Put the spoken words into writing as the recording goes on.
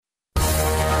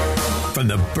from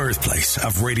the birthplace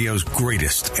of radio's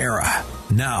greatest era.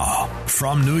 Now,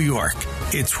 from New York,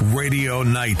 it's Radio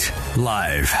Night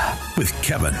Live with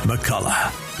Kevin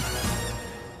McCullough.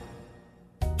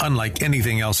 Unlike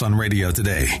anything else on radio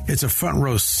today, it's a front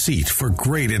row seat for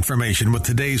great information with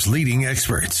today's leading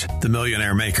experts. The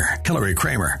Millionaire Maker, Hillary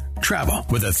Kramer. Travel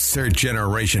with a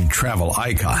third-generation travel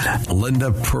icon,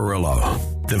 Linda Perillo.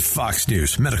 The Fox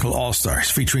News Medical All-Stars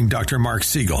featuring Dr. Mark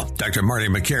Siegel, Dr. Marty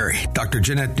McCary, Dr.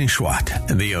 Jeanette Nishwat,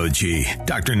 and the OG,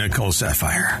 Dr. Nicole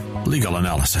Sapphire. Legal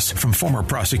analysis from former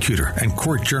prosecutor and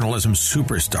court journalism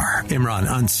superstar Imran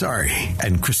Ansari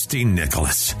and Christine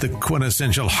Nicholas. The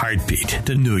quintessential heartbeat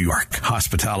to New York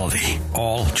hospitality.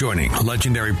 All joining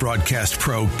legendary broadcast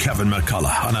pro Kevin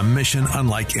McCullough on a mission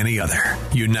unlike any other.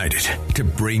 United to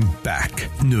bring back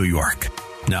New York.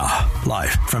 Now, live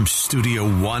from Studio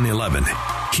 111,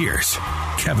 here's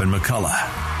Kevin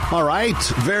McCullough. All right,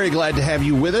 very glad to have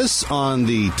you with us on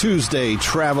the Tuesday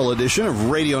travel edition of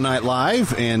Radio Night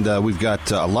Live, and we've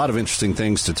got a lot of interesting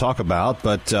things to talk about,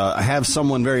 but I have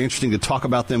someone very interesting to talk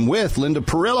about them with. Linda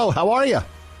Perillo, how are you?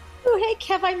 Oh, hey,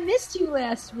 Kev, I missed you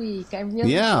last week. I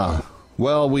really did.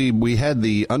 Well, we had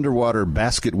the underwater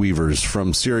basket weavers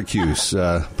from Syracuse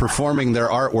performing their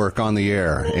artwork on the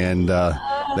air, and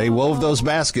they wove those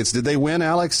baskets. Did they win,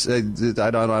 Alex? I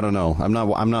don't know.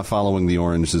 I'm not following the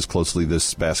Orange as closely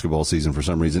this basketball season for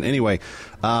some reason. Anyway,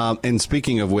 and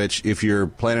speaking of which, if you're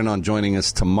planning on joining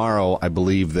us tomorrow, I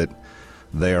believe that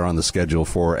they are on the schedule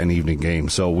for an evening game.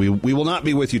 So we will not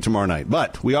be with you tomorrow night,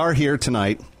 but we are here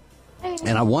tonight,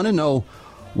 and I want to know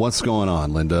what's going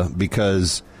on, Linda,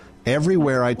 because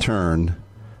everywhere I turn,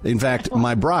 in fact,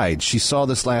 my bride, she saw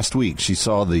this last week. She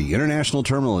saw the international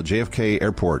terminal at JFK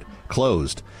Airport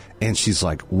closed, and she's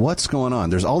like, what's going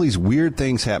on? There's all these weird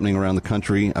things happening around the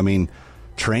country. I mean,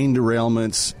 train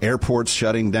derailments, airports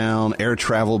shutting down, air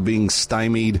travel being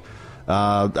stymied.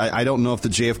 I don't know if the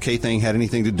JFK thing had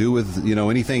anything to do with,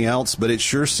 anything else, but it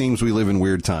sure seems we live in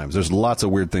weird times. There's lots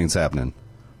of weird things happening.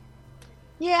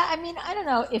 Yeah, I mean, I don't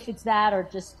know if it's that or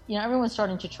just, everyone's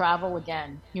starting to travel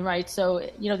again, right? So,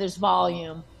 there's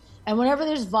volume. And whenever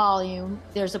there's volume,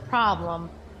 there's a problem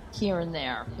here and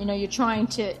there. You're trying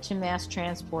to mass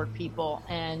transport people.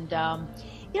 And,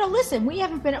 listen, we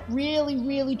haven't been really,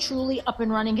 really, truly up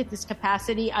and running at this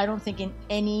capacity, I don't think, in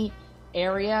any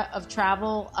area of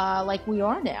travel like we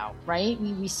are now, right?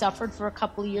 We suffered for a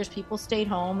couple of years. People stayed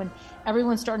home, and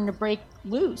everyone's starting to break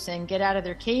loose and get out of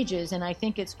their cages, and I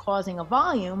think it's causing a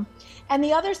volume. And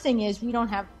the other thing is we don't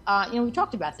have, we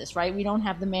talked about this, right? We don't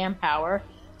have the manpower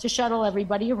to shuttle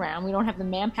everybody around. We don't have the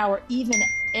manpower, even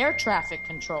air traffic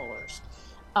controllers.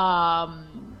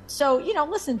 So,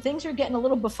 listen, things are getting a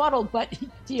little befuddled, but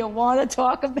do you want to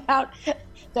talk about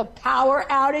the power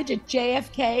outage at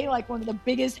JFK, like one of the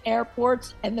biggest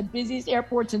airports and the busiest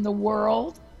airports in the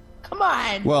world? Come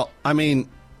on. Well, I mean,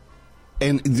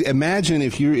 and imagine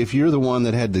if you're the one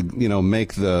that had to,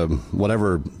 make the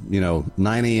whatever,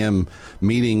 9 a.m.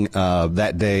 meeting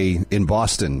that day in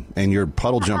Boston, and your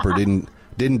puddle jumper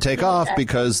didn't take off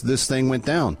because this thing went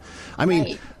down. I mean,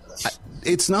 right.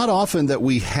 It's not often that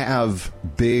we have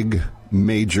big,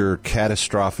 major,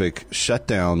 catastrophic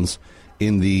shutdowns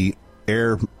in the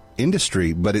air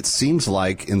industry, but it seems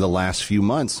like in the last few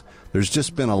months there's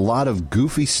just been a lot of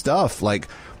goofy stuff, like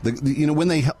when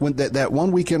that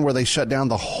one weekend where they shut down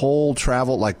the whole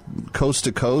travel, like coast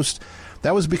to coast.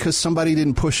 That was because somebody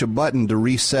didn't push a button to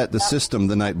reset the system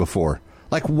the night before.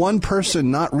 Like one person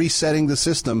not resetting the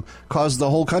system caused the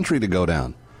whole country to go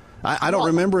down. I don't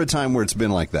remember a time where it's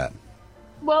been like that.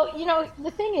 Well, the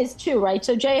thing is, too, right?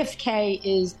 So JFK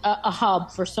is a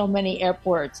hub for so many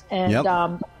airports. And,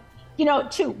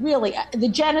 too, really, the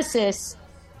genesis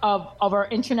of our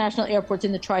international airports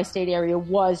in the tri-state area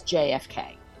was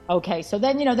JFK. Okay, so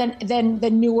then,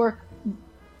 then Newark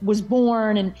was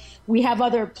born, and we have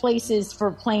other places for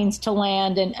planes to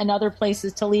land and other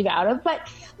places to leave out of. But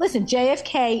listen,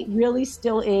 JFK really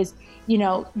still is,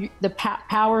 the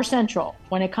power central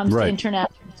when it comes to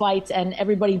international flights and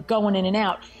everybody going in and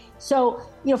out. So,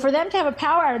 for them to have a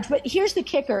power outage, but here's the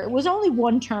kicker. It was only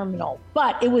one terminal,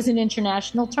 but it was an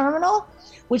international terminal,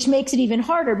 which makes it even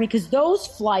harder because those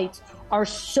flights are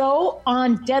so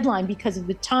on deadline because of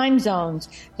the time zones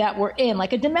that we're in.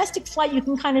 Like a domestic flight, you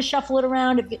can kind of shuffle it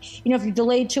around. If you're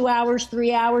delayed 2 hours,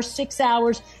 3 hours, 6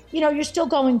 hours, you're still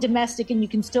going domestic and you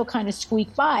can still kind of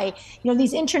squeak by.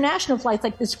 These international flights,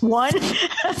 like this one,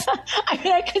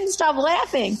 I couldn't stop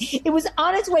laughing. It was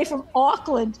on its way from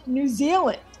Auckland, New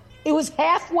Zealand. It was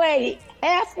halfway,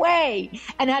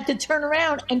 and had to turn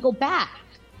around and go back.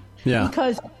 Yeah.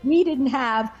 Because we didn't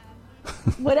have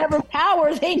whatever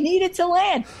power they needed to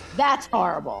land. That's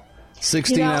horrible.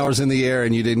 16 hours in the air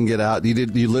and you didn't get out.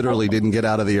 You literally didn't get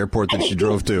out of the airport that you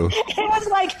drove to. It was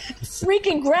like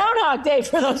freaking Groundhog Day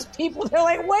for those people. They're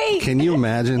like, wait. Can you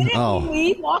imagine? Didn't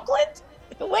we leave Auckland?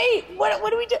 Wait, what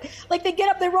do we do? Like, they get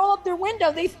up, they roll up their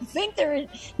window, they think they're in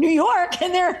New York,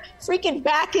 and they're freaking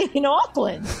back in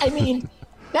Auckland. I mean,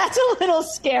 that's a little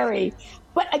scary.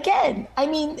 But again, I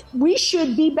mean, we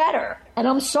should be better. And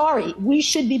I'm sorry, we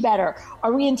should be better.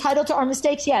 Are we entitled to our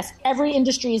mistakes? Yes, every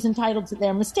industry is entitled to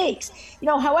their mistakes.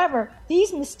 However,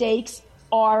 these mistakes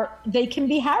they can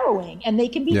be harrowing, and they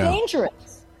can be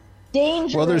dangerous.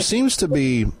 Well, there seems to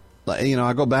be...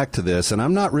 I go back to this, and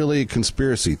I'm not really a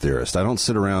conspiracy theorist. I don't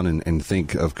sit around and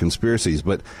think of conspiracies,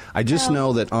 but I just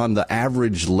know that on the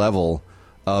average level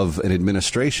of an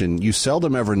administration, you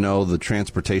seldom ever know the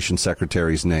transportation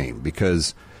secretary's name,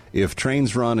 because if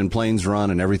trains run and planes run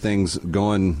and everything's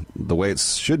going the way it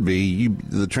should be,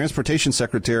 the transportation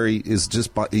secretary is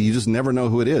you just never know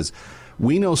who it is.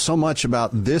 We know so much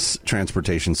about this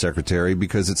transportation secretary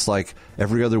because it's like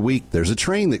every other week there's a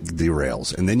train that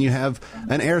derails, and then you have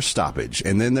an air stoppage,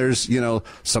 and then there's,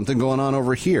 something going on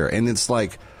over here. And it's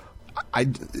like,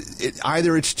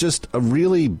 either it's just a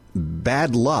really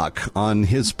bad luck on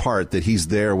his part that he's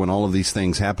there when all of these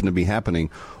things happen to be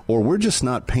happening, or we're just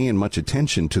not paying much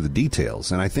attention to the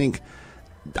details. And I think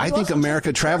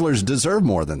America travelers deserve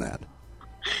more than that.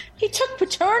 He took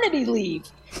paternity leave.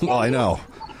 Well, I know.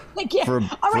 For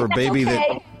a baby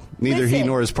that neither he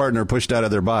nor his partner pushed out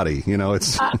of their body.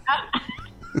 It's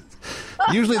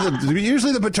usually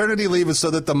the paternity leave is so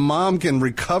that the mom can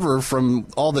recover from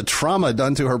all the trauma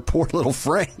done to her poor little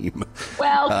frame.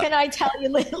 Well, can I tell you?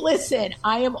 Listen,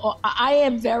 I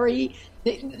am very.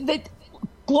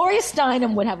 Gloria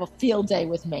Steinem would have a field day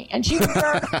with me, and she would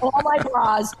burn all my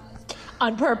bras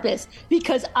on purpose,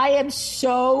 because I am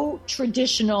so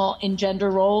traditional in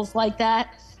gender roles like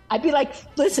that. I'd be like,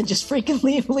 listen, just freaking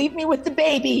leave me with the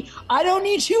baby. I don't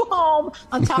need you home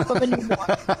on top of a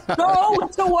newborn. Go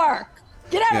to work.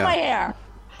 Get out of my hair.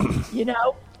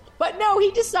 But no, he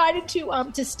decided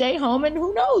to stay home, and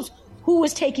who knows who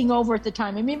was taking over at the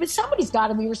time. I mean, but somebody's got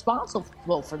to be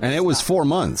responsible for this. And it was 4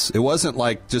 months. It wasn't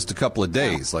like just a couple of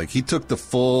days. Like, he took the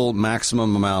full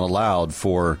maximum amount allowed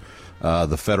for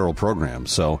the federal program.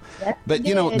 So, but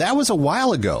that was a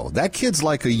while ago. That kid's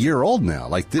like a year old now.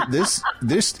 Like this,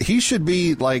 he should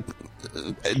be like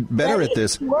better at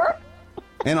this.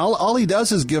 And all he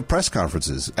does is give press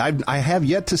conferences. I have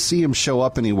yet to see him show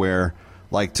up anywhere,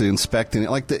 like to inspect it,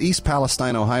 like the East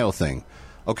Palestine, Ohio thing.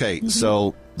 Okay,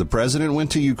 so the president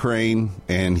went to Ukraine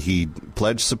and he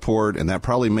pledged support, and that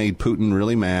probably made Putin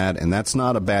really mad. And that's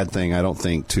not a bad thing, I don't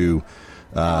think,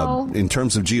 in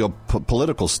terms of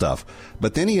geopolitical stuff.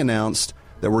 But then he announced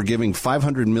that we're giving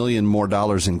 $500 million more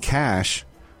in cash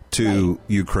to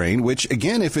Ukraine, which,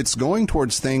 again, if it's going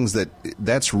towards things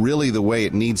that's really the way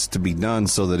it needs to be done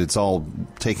so that it's all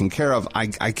taken care of,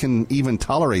 I can even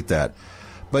tolerate that.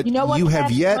 But you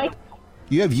have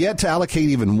yet to allocate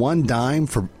even one dime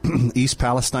for East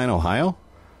Palestine, Ohio?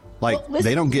 Like,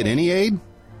 they don't get any aid?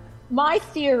 My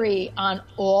theory on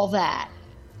all that,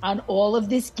 on all of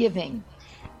this giving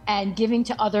and giving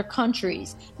to other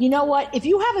countries, you know what? If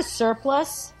you have a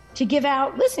surplus to give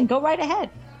out, listen, go right ahead.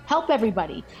 Help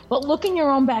everybody. But look in your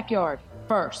own backyard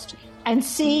first and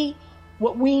see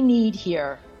what we need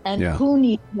here and who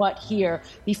needs what here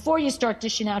before you start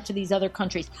dishing out to these other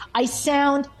countries. I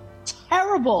sound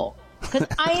terrible because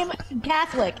I am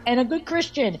Catholic and a good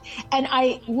Christian, and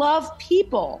I love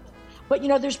people. But,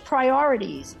 there's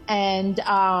priorities. And,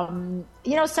 some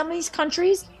of these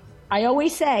countries, I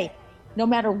always say, no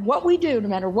matter what we do, no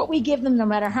matter what we give them, no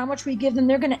matter how much we give them,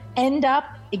 they're going to end up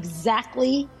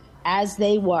exactly as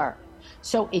they were.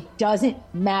 So it doesn't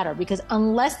matter, because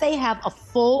unless they have a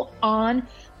full-on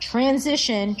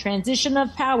transition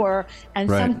of power and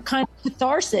some kind of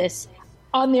catharsis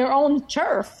on their own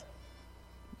turf,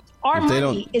 our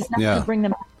money is not going to bring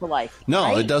them back to life.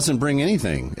 No, it doesn't bring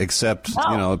anything except,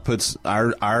 it puts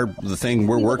the thing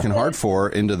we're working hard for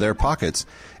into their pockets.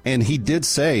 And he did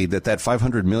say that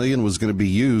 $500 million was going to be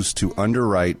used to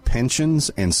underwrite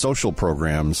pensions and social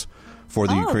programs for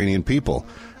the Ukrainian people.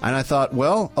 And I thought,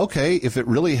 well, okay, if it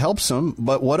really helps them,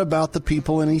 but what about the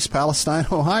people in East Palestine,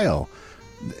 Ohio?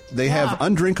 They have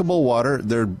undrinkable water,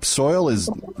 their soil is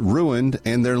ruined,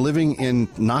 and they're living in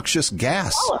noxious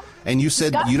gas. And you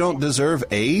said you don't deserve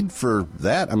aid for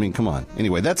that? I mean, come on.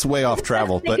 Anyway, that's way off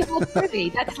travel. But it look pretty.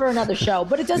 That's for another show.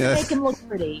 But it doesn't make him look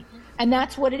pretty. And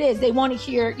that's what it is. They want to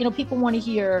hear, people want to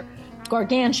hear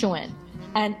gargantuan.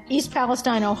 And East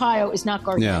Palestine, Ohio is not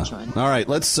gargantuan. Yeah. All right,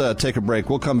 let's take a break.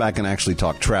 We'll come back and actually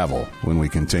talk travel when we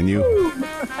continue.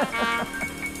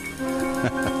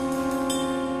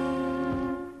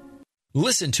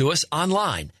 Listen to us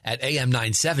online at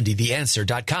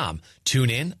am970theanswer.com. Tune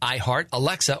in, iHeart,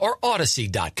 Alexa, or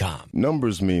Odyssey.com.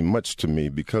 Numbers mean much to me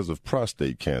because of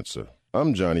prostate cancer.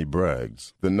 I'm Johnny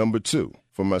Braggs, the number 2,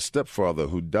 for my stepfather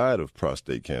who died of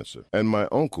prostate cancer, and my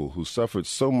uncle who suffered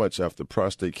so much after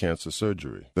prostate cancer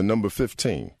surgery. The number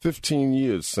 15, 15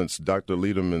 years since Dr.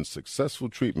 Lederman's successful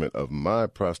treatment of my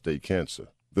prostate cancer.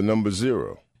 The number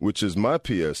 0, which is my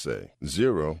PSA,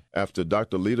 0, after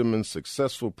Dr. Lederman's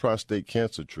successful prostate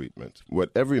cancer treatment. What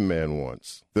every man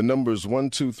wants. The numbers 1,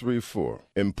 2, 3, 4.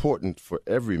 Important for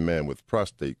every man with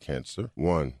prostate cancer.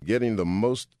 1, getting the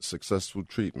most successful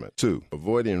treatment. 2,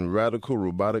 avoiding radical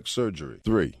robotic surgery.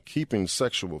 3, keeping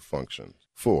sexual function.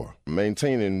 4,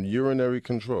 maintaining urinary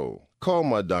control. Call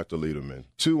my Dr. Lederman,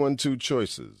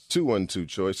 212-CHOICES,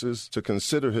 212-CHOICES, to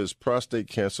consider his prostate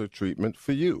cancer treatment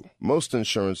for you. Most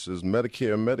insurances,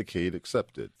 Medicare, Medicaid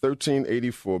accepted.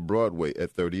 1384 Broadway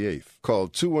at 38th. Call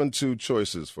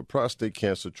 212-CHOICES for prostate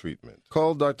cancer treatment.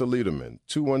 Call Dr. Lederman,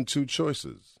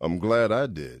 212-CHOICES. I'm glad I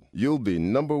did. You'll be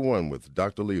number 1 with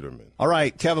Dr. Lederman. All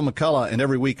right, Kevin McCullough, and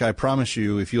every week I promise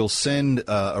you, if you'll send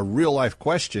a real-life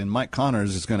question, Mike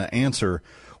Connors is going to answer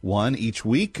one each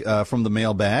week from the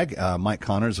mailbag. Mike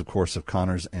Connors, of course, of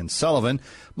Connors and Sullivan.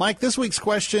 Mike, this week's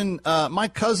question, my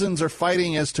cousins are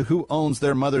fighting as to who owns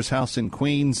their mother's house in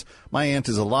Queens. My aunt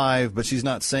is alive, but she's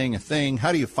not saying a thing.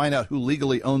 How do you find out who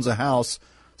legally owns a house?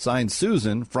 Signed,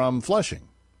 Susan from Flushing.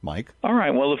 Mike? All right.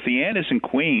 Well, if the aunt is in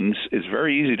Queens, it's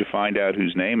very easy to find out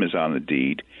whose name is on the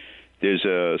deed. There's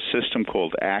a system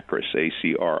called ACRIS,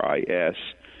 A-C-R-I-S,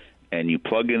 and you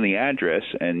plug in the address,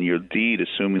 and your deed,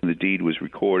 assuming the deed was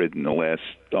recorded in the last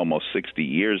almost 60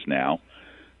 years now,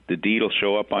 the deed will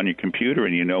show up on your computer,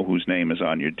 and you know whose name is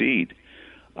on your deed.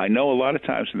 I know a lot of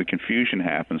times when the confusion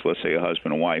happens, let's say a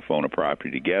husband and wife own a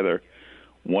property together,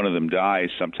 one of them dies,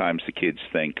 sometimes the kids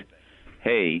think,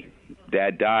 hey,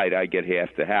 Dad died, I get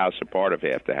half the house or part of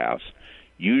half the house.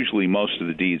 Usually most of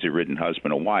the deeds are written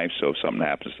husband and wife, so if something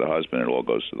happens to the husband, it all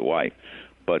goes to the wife.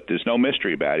 But there's no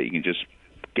mystery about it. You can just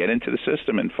get into the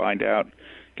system and find out,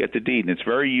 get the deed. And it's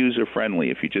very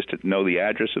user-friendly. If you just know the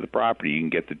address of the property, you can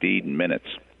get the deed in minutes.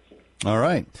 All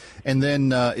right. And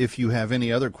then if you have any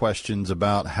other questions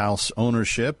about house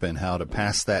ownership and how to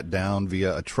pass that down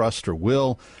via a trust or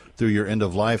will through your end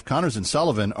of life, Connors and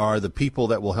Sullivan are the people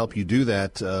that will help you do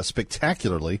that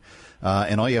spectacularly.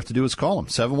 And all you have to do is call them,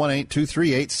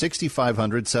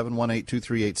 718-238-6500,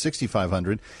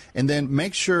 718-238-6500. And then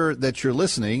make sure that you're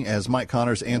listening as Mike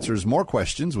Connors answers more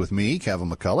questions with me,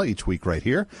 Kevin McCullough, each week right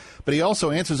here. But he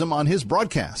also answers them on his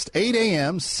broadcast, 8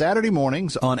 a.m. Saturday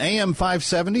mornings on AM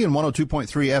 570 and 102.3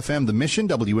 FM, The Mission,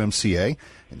 WMCA.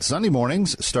 And Sunday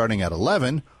mornings starting at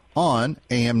 11 on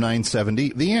AM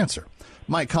 970, The Answer.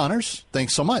 Mike Connors,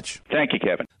 thanks so much. Thank you,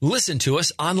 Kevin. Listen to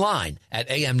us online at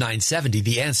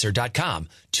am970theanswer.com.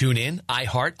 Tune in,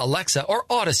 iHeart, Alexa, or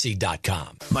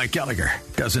Odyssey.com. Mike Gallagher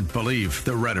doesn't believe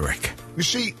the rhetoric. You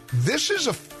see, this is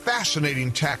a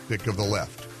fascinating tactic of the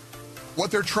left.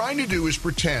 What they're trying to do is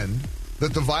pretend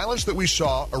that the violence that we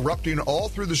saw erupting all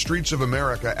through the streets of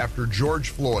America after George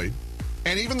Floyd,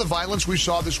 and even the violence we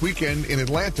saw this weekend in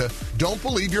Atlanta, don't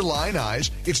believe your lying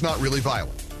eyes, it's not really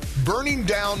violent. Burning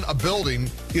down a building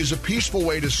is a peaceful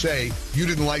way to say you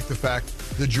didn't like the fact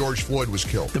that George Floyd was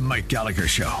killed. The Mike Gallagher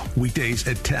Show, weekdays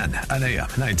at 10 on AM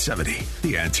 970.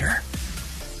 The Answer.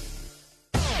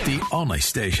 The only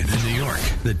station in New York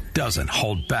that doesn't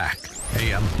hold back.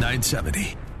 AM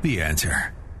 970. The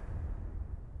Answer.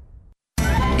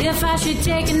 If I should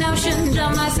take a notion,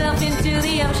 dump myself into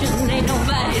the ocean, ain't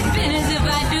nobody's business if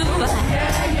I do.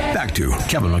 Back to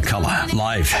Kevin McCullough,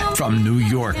 live from New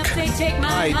York. All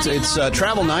right, it's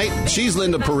travel night. She's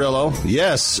Linda Perillo,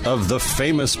 yes, of the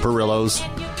famous Perillos.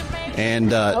 And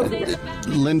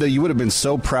Linda, you would have been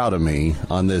so proud of me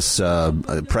on this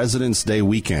President's Day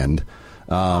weekend.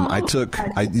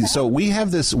 So we have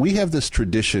this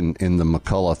tradition in the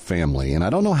McCullough family, and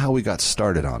I don't know how we got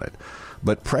started on it.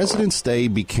 But President's Day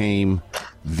became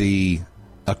the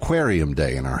aquarium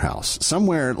day in our house.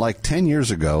 Somewhere like 10 years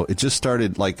ago, it just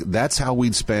started like that's how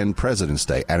we'd spend President's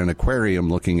Day, at an aquarium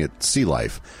looking at sea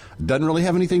life. Doesn't really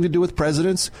have anything to do with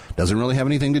presidents, doesn't really have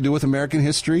anything to do with American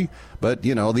history, but,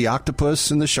 you know, the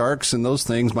octopus and the sharks and those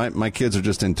things, my kids are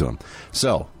just into them.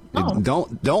 So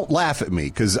don't laugh at me,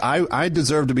 because I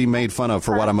deserve to be made fun of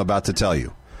for what I'm about to tell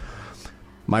you.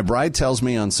 My bride tells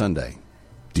me on Sunday,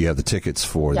 do you have the tickets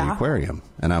for the aquarium?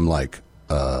 And I'm like,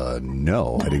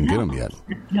 no, I didn't get them yet.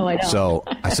 No, I don't. So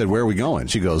I said, where are we going?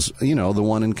 She goes, the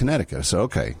one in Connecticut. I said,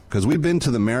 okay. Because we've been to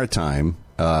the Maritime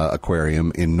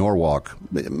aquarium in Norwalk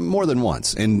more than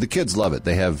once, and the kids love it.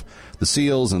 They have the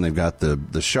seals, and they've got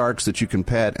the sharks that you can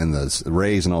pet, and the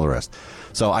rays and all the rest.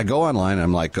 So I go online, and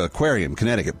I'm like, aquarium,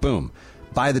 Connecticut, boom.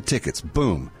 Buy the tickets,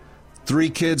 boom. 3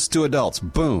 kids, 2 adults,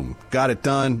 boom. Got it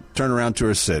done. Turn around to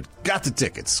her, said, got the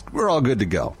tickets. We're all good to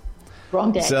go.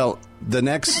 Wrong day. So the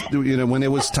next, when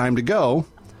it was time to go,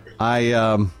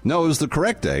 no, it was the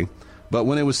correct day. But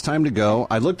when it was time to go,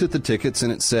 I looked at the tickets,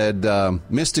 and it said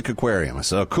Mystic Aquarium. I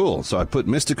said, oh, cool. So I put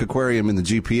Mystic Aquarium in the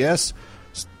GPS,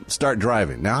 start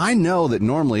driving. Now, I know that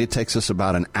normally it takes us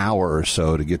about an hour or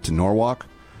so to get to Norwalk.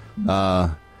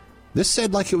 This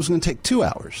said like it was going to take 2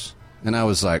 hours. And I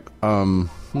was like,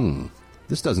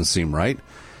 this doesn't seem right.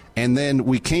 And then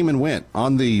we came and went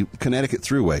on the Connecticut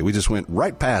Thruway. We just went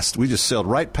right past, we just sailed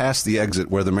right past the exit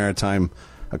where the Maritime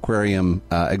Aquarium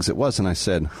exit was. And I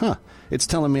said, it's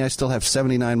telling me I still have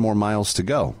 79 more miles to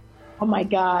go. Oh, my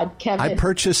God, Kevin. I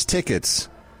purchased tickets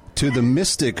to the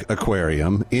Mystic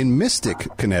Aquarium in Mystic,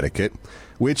 Connecticut,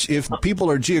 which, if people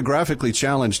are geographically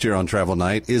challenged here on Travel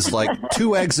Night, is like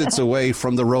 2 exits away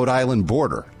from the Rhode Island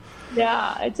border.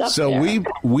 Yeah, it's up so there.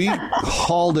 we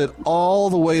hauled it all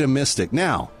the way to Mystic.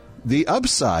 Now, the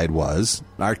upside was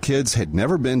our kids had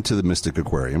never been to the Mystic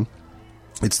Aquarium.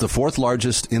 It's the 4th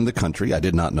largest in the country. I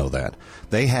did not know that.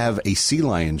 They have a sea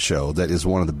lion show that is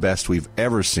one of the best we've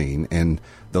ever seen, and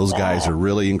those guys are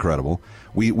really incredible.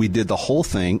 We did the whole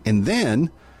thing, and then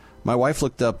my wife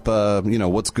looked up,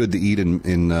 what's good to eat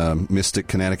in Mystic,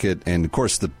 Connecticut, and of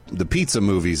course the pizza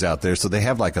movies out there. So they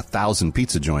have like 1,000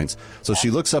 pizza joints. So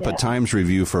she looks up a Times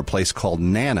review for a place called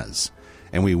Nana's.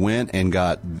 And we went and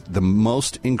got the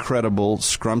most incredible,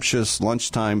 scrumptious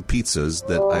lunchtime pizzas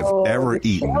that I've ever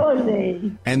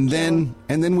eaten. And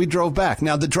then we drove back.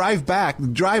 Now, the drive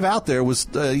out there was,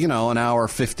 an hour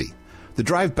 50. The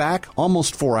drive back,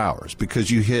 almost 4 hours, because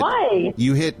you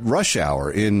hit rush hour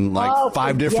in like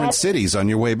 5 different cities on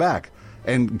your way back.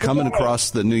 And coming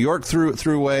across the New York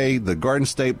Thruway, the Garden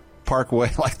State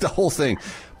Parkway, like the whole thing.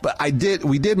 But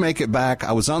we did make it back.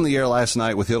 I was on the air last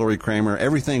night with Hillary Kramer.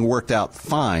 Everything worked out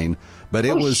fine, but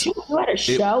it was. You had a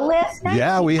show last night?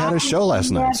 Yeah, we had a show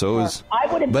last night. So it was.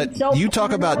 I would have. But you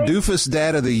talk about doofus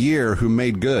dad of the year who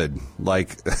made good.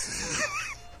 Like,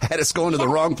 had us going to the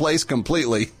wrong place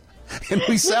completely, and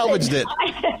we salvaged it.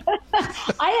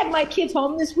 I have my kids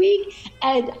home this week,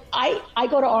 and I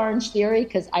go to Orange Theory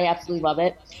because I absolutely love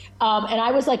it. And I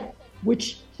was like,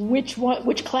 which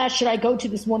class should I go to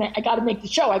this morning? I got to make the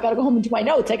show. I got to go home and do my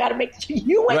notes. I got to make the show.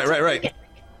 You went right.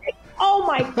 Oh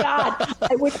my God!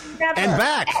 I would never. And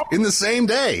back in the same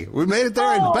day. We made it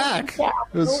there and back. Yeah.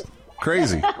 It was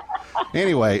crazy.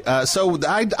 Anyway, so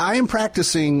I am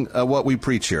practicing what we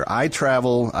preach here. I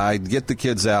travel. I get the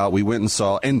kids out. We went and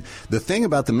saw. And the thing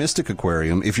about the Mystic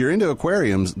Aquarium, if you're into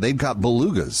aquariums, they've got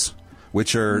belugas,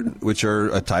 which are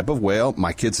a type of whale.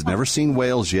 My kids had never seen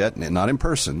whales yet, not in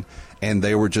person, and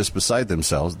they were just beside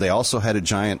themselves. They also had a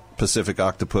giant Pacific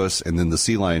octopus, and then the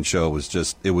sea lion show was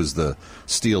the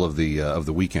steal of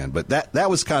the weekend. But that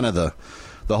was kind of the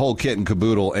whole kit and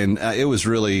caboodle, and it was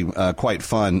really quite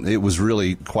fun. It was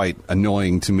really quite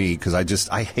annoying to me because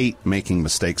I hate making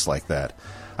mistakes like that.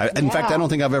 In fact, I don't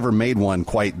think I've ever made one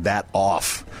quite that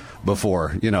off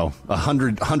before.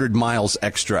 100 miles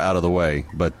extra out of the way,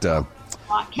 but.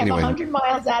 Anyway. 100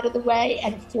 miles out of the way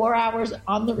and 4 hours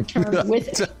on the return with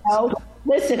it. So,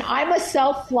 listen, I'm a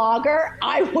self-flogger.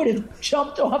 I would have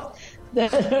jumped off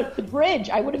the bridge.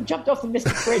 I would have jumped off the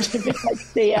Mystic Bridge and been like,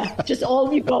 see ya. Just all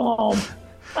of you go home.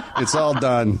 It's all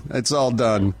done. It's all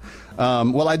done.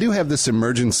 Well, I do have this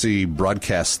emergency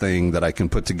broadcast thing that I can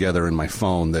put together in my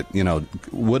phone that,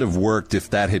 would have worked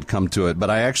if that had come to it. But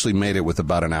I actually made it with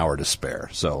about an hour to spare.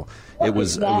 So it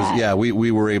was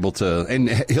we were able to. And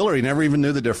Hillary never even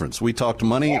knew the difference. We talked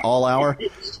money all hour.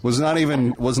 Was not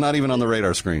even on the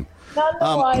radar screen. None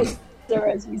the wiser,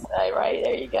 as we say, right?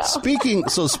 There you go.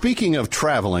 Speaking of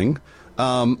traveling.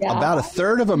 About a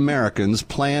third of Americans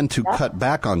plan to cut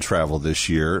back on travel this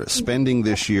year. Spending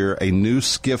this year, a new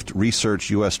Skift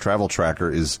Research U.S. travel tracker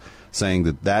is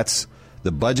saying that's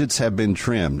the budgets have been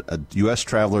trimmed. U.S.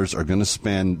 travelers are going to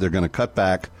spend, they're going to cut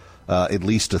back at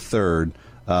least a third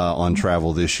on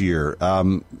travel this year.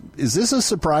 Is this a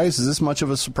surprise? Is this much of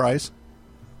a surprise?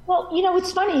 Well,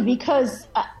 it's funny because,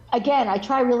 again, I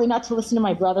try really not to listen to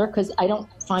my brother because I don't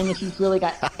find that he's really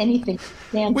got anything to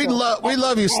stand We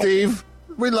love you, Steve.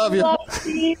 We love you. I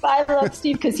love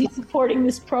Steve because he's supporting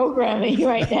this programming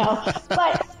right now.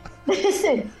 But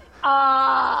listen,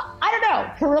 I don't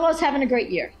know. Carrillo's having a great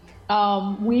year.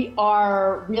 We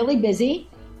are really busy,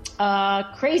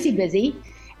 crazy busy.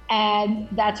 And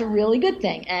that's a really good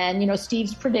thing. And,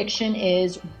 Steve's prediction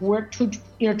is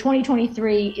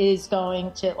 2023 is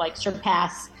going to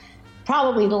surpass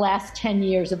probably the last 10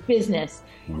 years of business.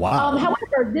 Wow.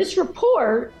 However, this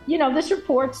report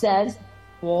says,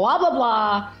 blah, blah,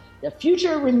 blah, the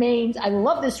future remains, I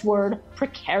love this word,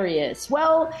 precarious.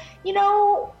 Well,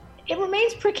 it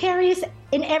remains precarious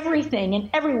in everything and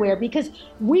everywhere because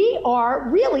we are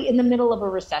really in the middle of a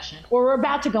recession, or we're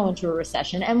about to go into a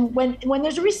recession. And when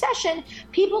there's a recession,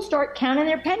 people start counting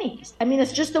their pennies. I mean,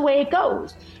 it's just the way it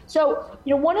goes. So,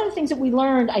 one of the things that we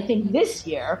learned, I think, this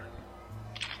year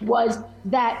was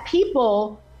that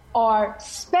people are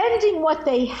spending what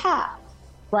they have,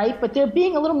 right? But they're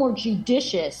being a little more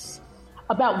judicious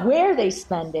about where they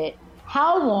spend it,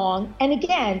 how long, and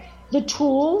again, the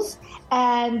tools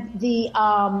and the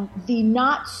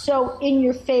not so in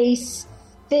your face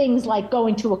things like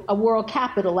going to a world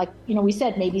capital, like we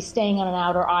said, maybe staying on an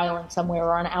outer island somewhere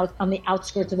or on the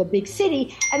outskirts of a big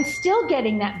city and still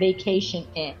getting that vacation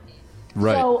in.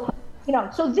 Right. So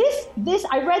so this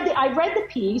I read the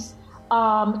piece.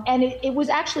 And it was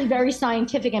actually very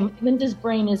scientific, and Linda's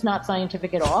brain is not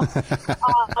scientific at all.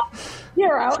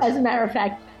 Zero, as a matter of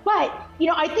fact. But,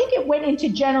 I think it went into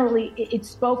generally, it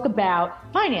spoke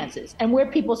about finances and where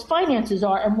people's finances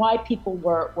are and why people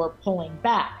were pulling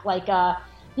back. Like,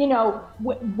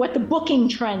 what the booking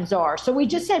trends are. So we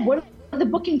just said, what are the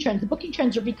booking trends? The booking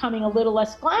trends are becoming a little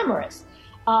less glamorous.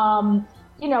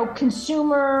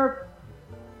 Consumers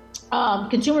are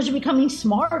becoming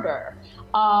smarter.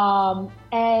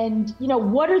 And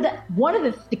what are one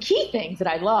of the key things that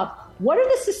I love? What are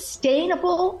the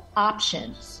sustainable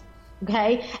options?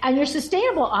 Okay. And your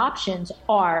sustainable options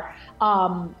are,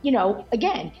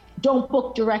 again, don't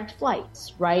book direct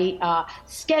flights, right?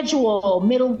 Schedule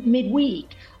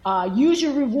midweek, use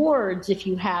your rewards if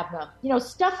you have them,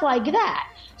 stuff like that.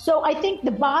 So I think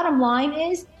the bottom line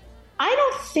is, I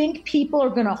don't think people are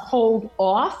going to hold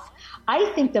off.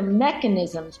 I think the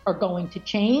mechanisms are going to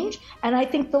change, and I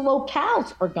think the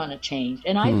locales are going to change.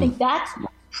 And I think that's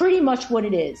pretty much what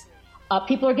it is.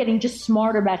 People are getting just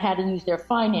smarter about how to use their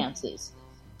finances.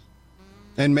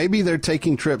 And maybe they're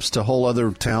taking trips to whole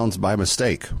other towns by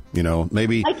mistake.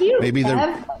 Maybe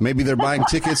they're buying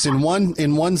tickets in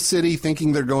one city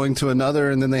thinking they're going to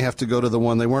another, and then they have to go to the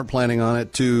one they weren't planning on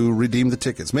it to redeem the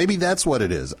tickets. Maybe that's what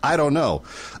it is. I don't know.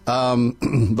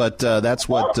 But that's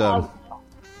what...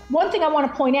 One thing I want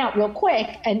to point out real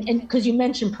quick, and because you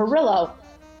mentioned Perillo,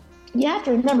 you have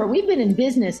to remember, we've been in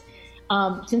business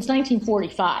since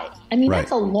 1945. I mean,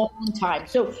 That's a long time.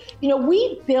 So,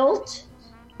 we built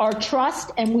our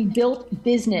trust and we built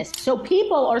business. So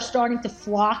people are starting to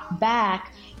flock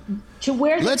back to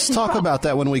where... Let's talk about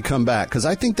that when we come back, because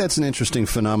I think that's an interesting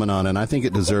phenomenon, and I think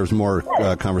it deserves more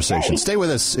conversation. Stay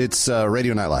with us. It's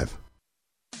Radio Night Live.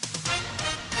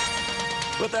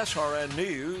 With SRN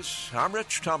News, I'm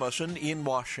Rich Thomason in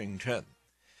Washington.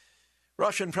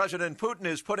 Russian President Putin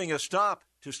is putting a stop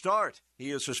to START.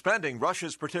 He is suspending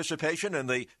Russia's participation in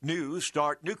the new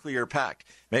START nuclear pact.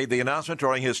 Made the announcement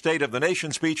during his State of the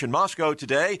Nation speech in Moscow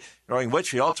today, during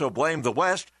which he also blamed the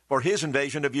West for his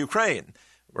invasion of Ukraine.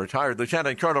 Retired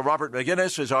Lieutenant Colonel Robert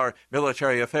McGinnis is our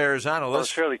military affairs analyst. Well,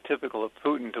 it's fairly typical of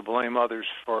Putin to blame others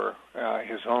for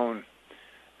his own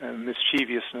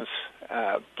mischievousness,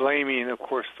 blaming, of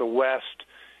course, the West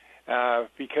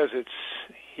because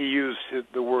he used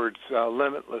the words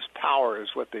limitless power is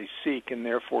what they seek, and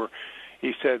therefore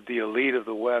he said the elite of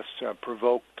the West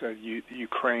provoked the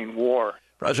Ukraine war.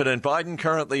 President Biden,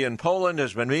 currently in Poland,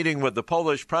 has been meeting with the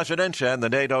Polish president and the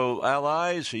NATO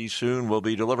allies. He soon will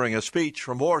be delivering a speech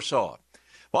from Warsaw.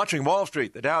 Watching Wall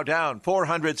Street, the Dow down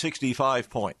 465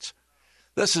 points.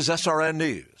 This is SRN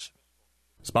News.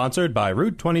 Sponsored by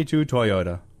Route 22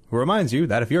 Toyota, who reminds you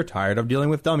that if you're tired of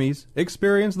dealing with dummies,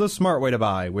 experience the smart way to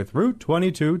buy with Route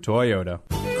 22 Toyota.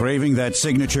 Craving that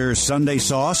signature Sunday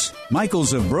sauce?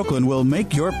 Michael's of Brooklyn will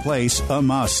make your place a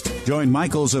must. Join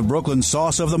Michael's of Brooklyn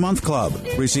Sauce of the Month Club.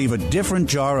 Receive a different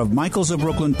jar of Michael's of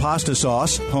Brooklyn pasta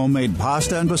sauce, homemade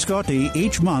pasta and biscotti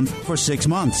each month for 6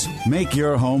 months. Make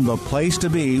your home the place to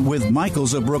be with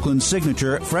Michael's of Brooklyn's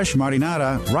signature fresh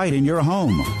marinara right in your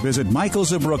home. Visit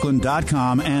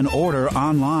michaelsofbrooklyn.com and order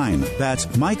online. That's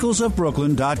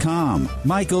michaelsofbrooklyn.com.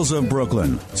 Michael's of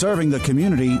Brooklyn, serving the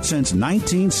community since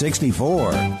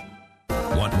 1964.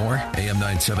 Want more? AM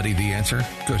 970 The Answer?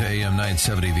 Go to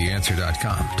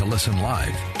am970theanswer.com to listen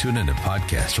live. Tune into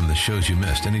podcasts from the shows you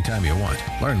missed anytime you want.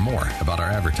 Learn more about our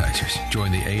advertisers.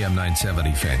 Join the AM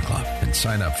 970 fan club and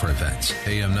sign up for events.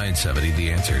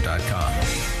 am970theanswer.com.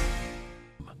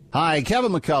 Hi,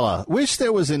 Kevin McCullough. Wish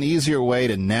there was an easier way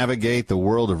to navigate the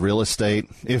world of real estate.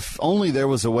 If only there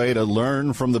was a way to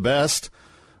learn from the best.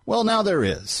 Well, now there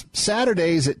is.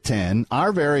 Saturdays at 10,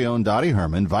 our very own Dottie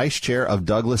Herman, Vice Chair of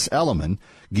Douglas Elliman,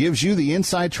 gives you the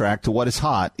inside track to what is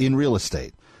hot in real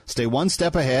estate. Stay one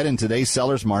step ahead in today's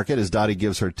seller's market as Dottie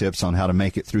gives her tips on how to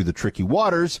make it through the tricky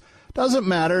waters. Doesn't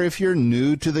matter if you're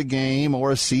new to the game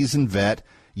or a seasoned vet,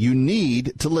 you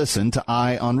need to listen to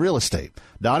Eye on Real Estate.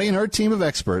 Dottie and her team of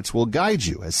experts will guide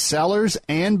you as sellers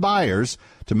and buyers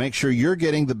to make sure you're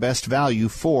getting the best value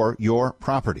for your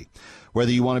property.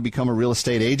 Whether you want to become a real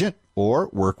estate agent or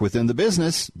work within the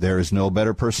business, there is no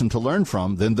better person to learn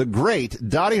from than the great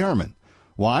Dottie Herman.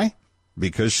 Why?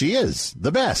 Because she is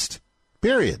the best.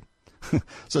 Period.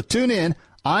 So tune in,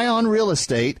 Eye on Real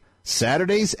Estate,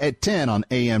 Saturdays at 10 on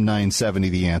AM 970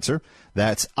 The Answer.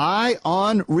 That's Eye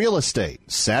on Real Estate,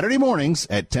 Saturday mornings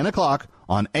at 10 o'clock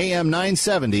on AM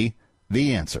 970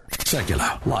 The Answer.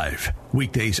 Secular, live,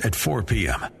 weekdays at 4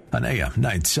 p.m. on AM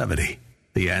 970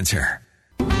 The Answer.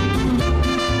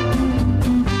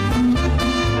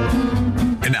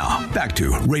 And now, back to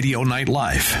Radio Night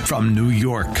Live from New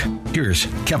York. Here's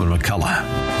Kevin McCullough.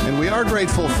 And we are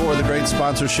grateful for the great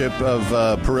sponsorship of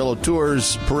Perillo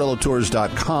Tours,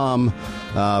 PerilloTours.com,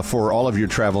 for all of your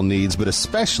travel needs, but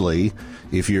especially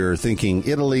if you're thinking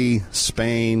Italy,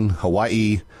 Spain,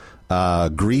 Hawaii,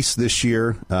 Greece this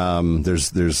year.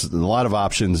 There's a lot of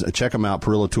options. Check them out,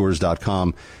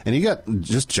 PerilloTours.com. And you got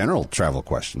just general travel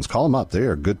questions. Call them up. They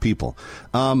are good people.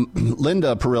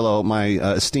 Linda Perillo, my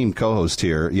esteemed co-host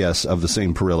here, yes, of the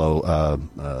same Perillo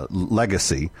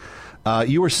legacy.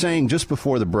 You were saying just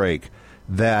before the break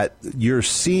that you're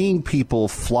seeing people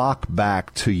flock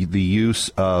back to the use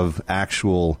of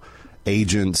actual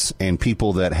agents and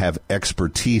people that have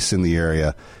expertise in the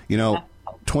area.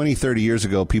 20, 30 years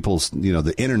ago,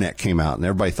 the internet came out and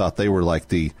everybody thought they were like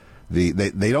they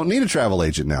don't need a travel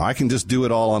agent now. I can just do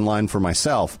it all online for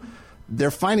myself.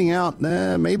 They're finding out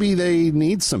maybe they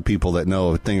need some people that know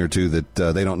a thing or two that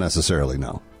they don't necessarily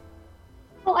know.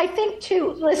 Well, I think,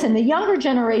 too, listen, the younger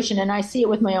generation, and I see it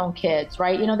with my own kids,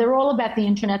 right? They're all about the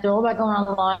internet. They're all about going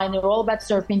online. They're all about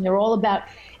surfing. They're all about,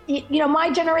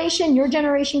 my generation, your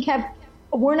generation, Kev,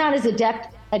 we're not as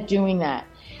adept at doing that.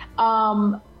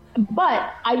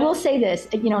 But I will say this,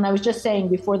 and I was just saying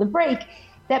before the break,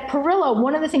 that Perillo,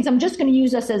 one of the things, I'm just going to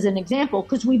use us as an example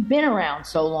because we've been around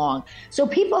so long. So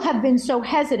people have been so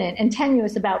hesitant and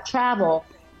tenuous about travel,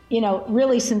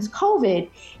 really since COVID.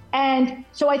 And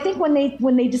so I think when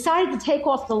they decided to take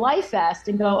off the life vest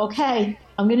and go, okay,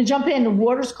 I'm going to jump in, the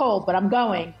water's cold, but I'm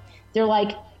going, they're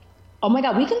like, oh my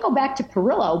God, we can go back to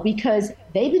Perillo because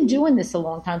they've been doing this a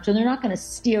long time, so they're not going to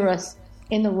steer us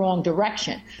in the wrong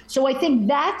direction. So I think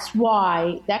that's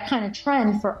why that kind of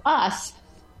trend for us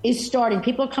is starting.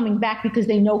 People are coming back because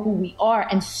they know who we are.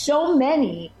 And so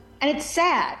many, and it's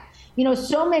sad,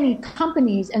 so many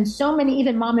companies and so many,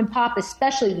 even mom and pop,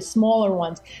 especially the smaller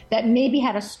ones that maybe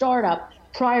had a startup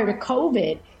prior to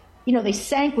COVID, they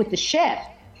sank with the ship.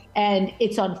 And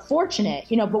it's unfortunate,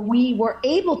 but we were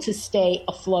able to stay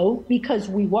afloat because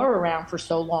we were around for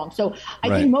so long. So I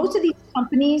think most of these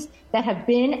companies that have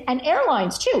been, and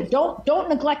airlines too, don't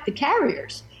neglect the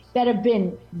carriers that have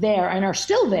been there and are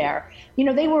still there.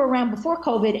 They were around before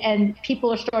COVID, and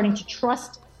people are starting to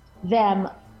trust them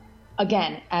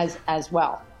again as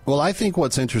well. Well, I think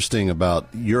what's interesting about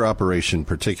your operation,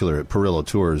 particular at Perillo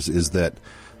Tours, is that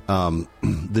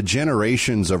the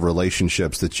generations of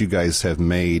relationships that you guys have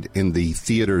made in the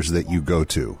theaters that you go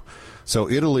to. So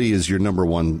Italy is your number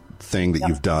one thing that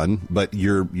you've done, but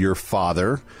your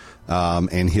father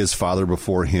and his father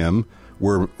before him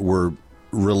were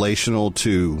relational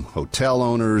to hotel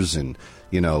owners and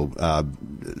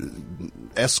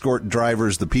escort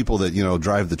drivers, the people that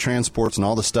drive the transports and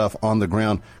all the stuff on the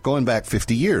ground, going back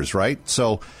 50 years, right?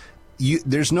 So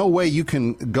there's no way you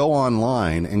can go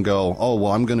online and go, oh,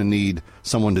 well, I'm going to need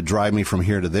someone to drive me from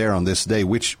here to there on this day.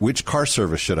 Which car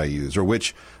service should I use, or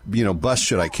which bus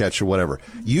should I catch, or whatever?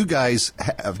 You guys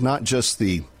have not just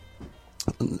the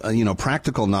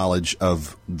practical knowledge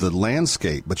of the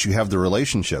landscape, but you have the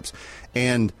relationships,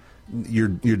 and you're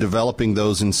developing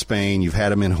those in Spain. You've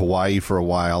had them in Hawaii for a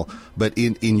while, but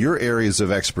in your areas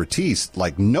of expertise,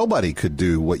 like nobody could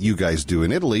do what you guys do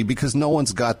in Italy because no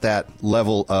one's got that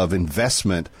level of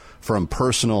investment from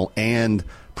personal and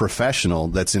professional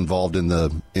that's involved in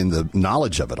the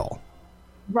knowledge of it all.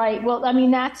 Right. Well, I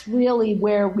mean, that's really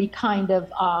where we kind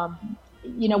of,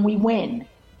 we win.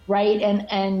 Right.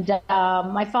 And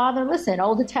my father, listen,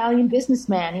 old Italian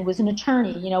businessman. He was an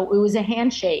attorney. It was a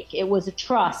handshake. It was a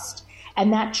trust.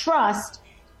 And that trust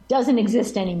doesn't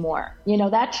exist anymore.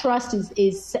 That trust is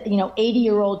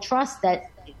 80-year-old trust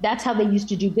that's how they used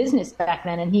to do business back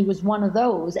then, and he was one of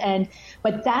those.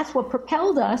 But that's what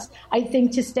propelled us, I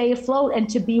think, to stay afloat and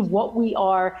to be what we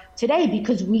are today,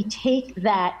 because we take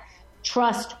that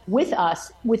trust with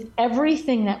us with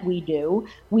everything that we do.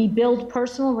 We build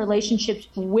personal relationships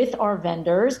with our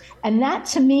vendors, and that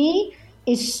to me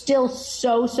is still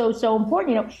so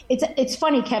important. It's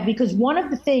funny, Kev, because one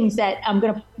of the things that I'm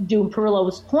going to do in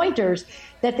Perillo's pointers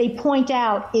that they point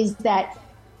out is that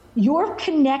your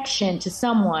connection to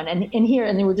someone, and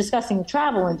they were discussing the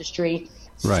travel industry,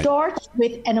 starts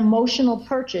with an emotional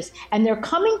purchase, and they're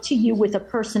coming to you with a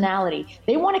personality.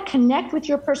 They want to connect with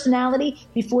your personality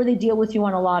before they deal with you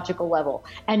on a logical level.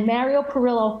 And Mario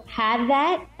Perillo had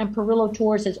that, and Perillo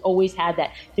Tours has always had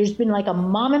that. There's been like a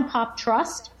mom and pop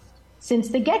trust since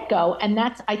the get-go, and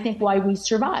that's, I think, why we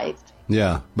survived.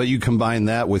 Yeah, but you combine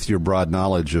that with your broad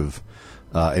knowledge of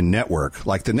and network.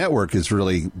 Like the network is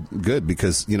really good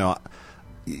because,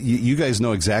 you guys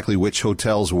know exactly which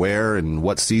hotels where and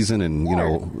what season and,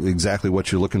 exactly what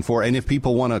you're looking for. And if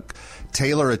people want to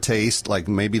tailor a taste, like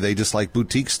maybe they just like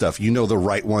boutique stuff, the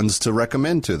right ones to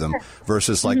recommend to them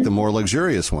versus like the more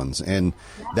luxurious ones. And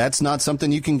that's not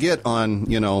something you can get on,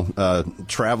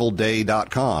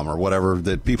 travelday.com or whatever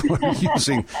that people are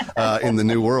using in the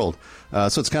new world.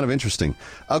 So it's kind of interesting.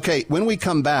 Okay, when we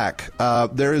come back,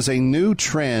 there is a new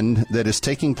trend that is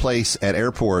taking place at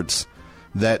airports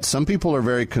that some people are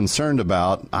very concerned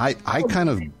about. I kind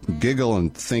of giggle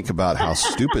and think about how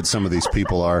stupid some of these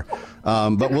people are,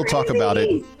 but we'll talk about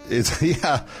it.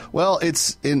 I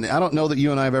don't know that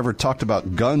you and I have ever talked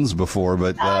about guns before,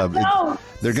 but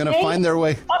they're going to find their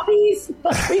way. Puppies,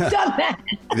 we've done that.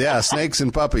 Yeah, snakes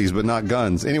and puppies, but not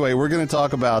guns. Anyway, we're going to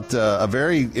talk about a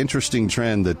very interesting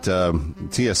trend that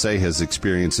TSA has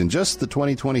experienced in just the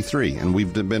 2023, and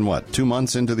we've been, 2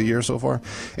 months into the year so far?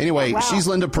 Anyway, She's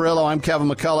Linda Perillo. I'm Kevin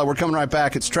McCullough. We're coming right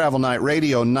back. It's Travel Night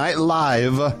Radio, Night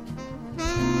Live.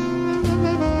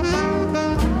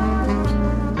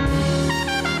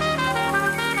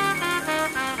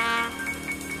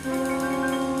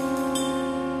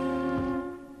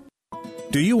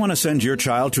 Do you want to send your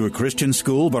child to a Christian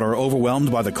school but are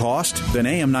overwhelmed by the cost? Then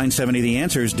AM 970 The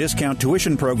Answer's discount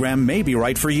tuition program may be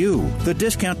right for you. The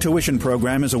discount tuition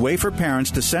program is a way for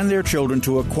parents to send their children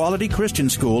to a quality Christian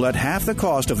school at half the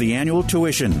cost of the annual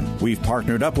tuition. We've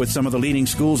partnered up with some of the leading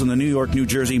schools in the New York, New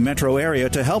Jersey metro area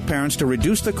to help parents to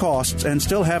reduce the costs and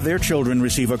still have their children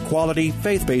receive a quality,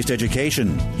 faith-based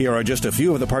education. Here are just a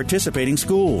few of the participating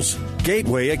schools.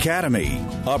 Gateway Academy,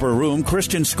 Upper Room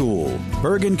Christian School,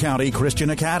 Bergen County Christian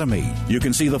Academy. You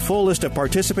can see the full list of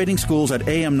participating schools at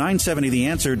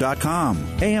am970theanswer.com.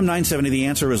 AM 970 The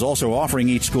Answer is also offering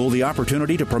each school the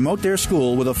opportunity to promote their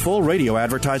school with a full radio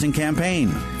advertising campaign.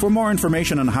 For more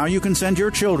information on how you can send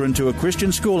your children to a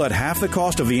Christian school at half the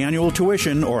cost of the annual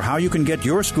tuition or how you can get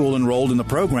your school enrolled in the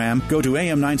program, go to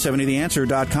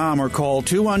am970theanswer.com or call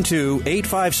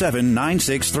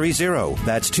 212-857-9630.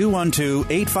 That's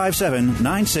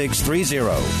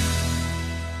 212-857-9630.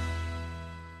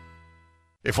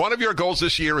 If one of your goals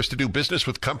this year is to do business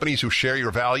with companies who share your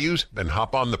values, then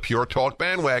hop on the Pure Talk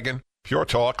bandwagon. Pure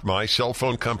Talk, my cell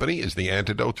phone company, is the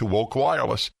antidote to woke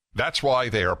wireless. That's why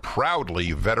they are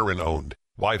proudly veteran-owned,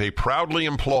 why they proudly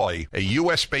employ a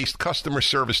U.S.-based customer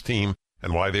service team,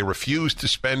 and why they refuse to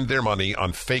spend their money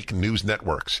on fake news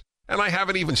networks. And I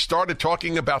haven't even started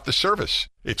talking about the service.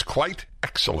 It's quite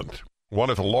excellent.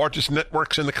 One of the largest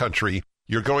networks in the country.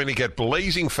 You're going to get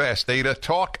blazing fast data,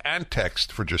 talk, and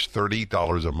text for just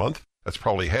 $30 a month. That's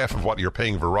probably half of what you're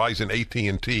paying Verizon,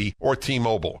 AT&T, or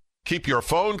T-Mobile. Keep your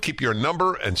phone, keep your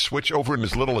number, and switch over in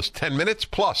as little as 10 minutes.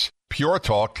 Plus, Pure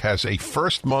Talk has a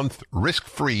first-month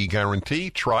risk-free guarantee.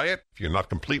 Try it. If you're not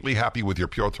completely happy with your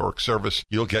Pure Talk service,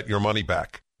 you'll get your money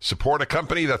back. Support a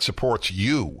company that supports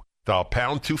you. Dial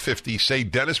pound 250, say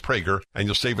Dennis Prager, and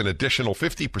you'll save an additional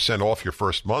 50% off your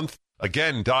first month.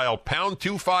 Again, dial pound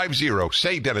 250,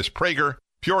 say Dennis Prager.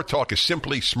 Pure Talk is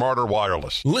simply smarter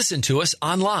wireless. Listen to us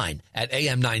online at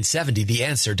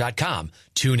am970theanswer.com.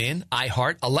 Tune in,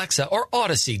 iHeart, Alexa, or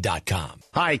Odyssey.com.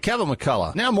 Hi, Kevin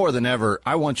McCullough. Now more than ever,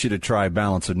 I want you to try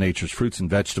Balance of Nature's fruits and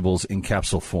vegetables in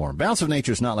capsule form. Balance of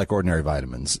Nature is not like ordinary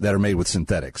vitamins that are made with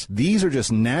synthetics. These are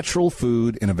just natural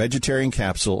food in a vegetarian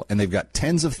capsule, and they've got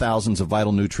tens of thousands of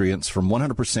vital nutrients from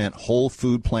 100% whole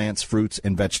food plants, fruits,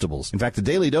 and vegetables. In fact, the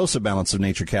Daily Dose of Balance of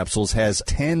Nature capsules has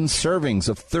 10 servings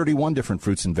of 31 different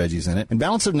fruits and veggies in it. And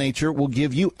Balance of Nature will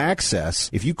give you access,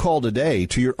 if you call today,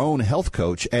 to your own health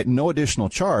coach at no additional additional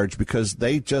charge because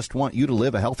they just want you to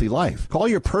live a healthy life. Call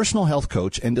your personal health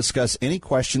coach and discuss any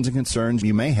questions and concerns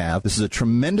you may have. This is a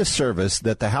tremendous service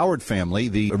that the Howard family,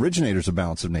 the originators of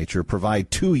Balance of Nature,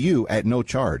 provide to you at no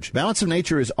charge. Balance of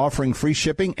Nature is offering free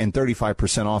shipping and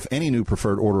 35% off any new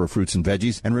preferred order of fruits and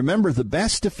veggies. And remember, the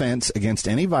best defense against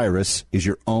any virus is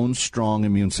your own strong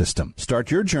immune system.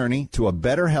 Start your journey to a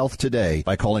better health today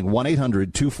by calling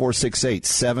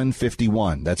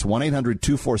 1-800-2468-751. That's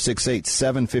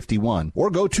 1-800-2468-751. Or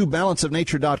go to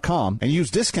balanceofnature.com and use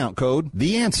discount code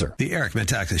The Answer. The Eric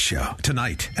Metaxas Show,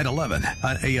 tonight at 11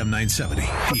 on AM 970.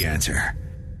 The Answer.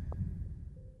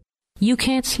 You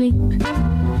can't sleep.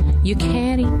 You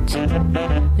can't eat.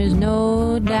 There's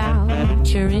no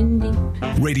doubt you're in deep.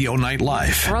 Radio Night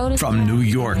Live from New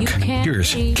York.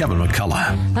 Here's Kevin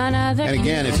McCullough. And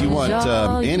again, if you want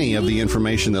any of the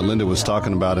information that Linda was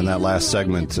talking about in that last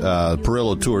segment,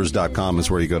 PerilloTours.com is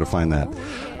where you go to find that.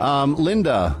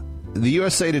 Linda, the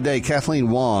USA Today, Kathleen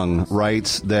Wong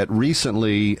writes that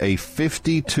recently a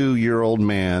 52-year-old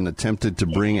man attempted to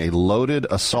bring a loaded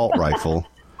assault rifle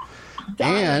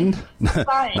and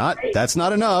that's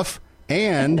not enough,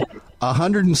 and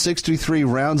 163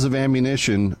 rounds of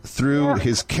ammunition through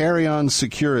his carry-on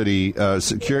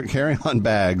carry-on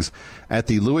bags at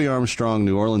the Louis Armstrong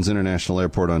New Orleans International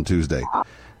Airport on Tuesday.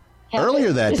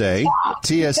 Earlier that day,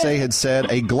 TSA had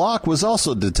said a Glock was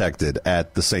also detected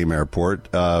at the same airport,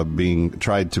 being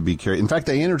tried to be carried. In fact,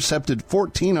 they intercepted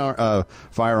 14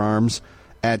 firearms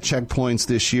at checkpoints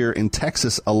this year in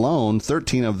Texas alone.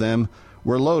 13 of them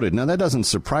were loaded. Now, that doesn't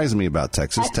surprise me about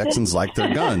Texas. Texans like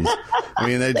their guns. I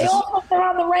mean, they just... all they're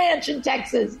on the ranch in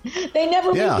Texas. They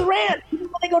never leave the ranch. Even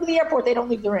when they go to the airport, they don't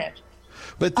leave the ranch.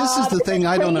 But this is the thing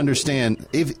I don't understand.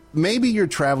 If maybe you're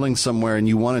traveling somewhere and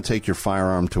you want to take your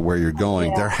firearm to where you're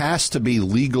going, there has to be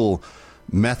legal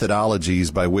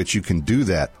methodologies by which you can do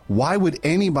that. Why would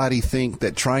anybody think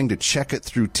that trying to check it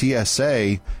through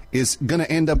TSA is going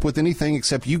to end up with anything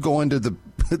except you go into the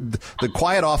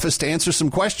quiet office to answer some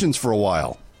questions for a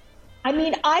while? I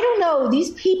mean, I don't know.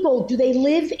 These people, do they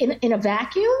live in a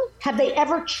vacuum? Have they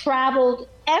ever traveled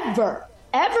ever?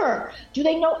 Do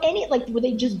they know any, like, were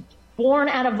they just born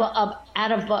out of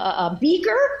a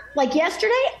beaker like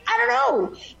yesterday? I don't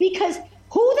know, because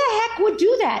who the heck would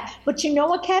do that? But you know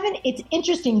what, Kevin? It's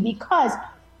interesting because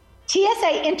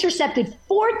TSA intercepted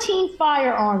 14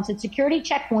 firearms at security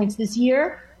checkpoints this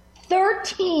year.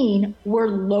 13 were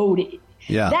loaded.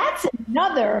 Yeah. That's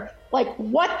another, like,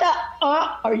 what the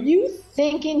are you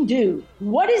thinking, dude?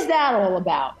 What is that all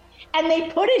about? And they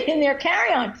put it in their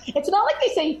carry-on. It's not like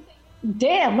they say,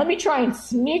 damn, let me try and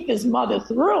sneak this mother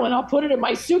through and I'll put it in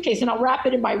my suitcase and I'll wrap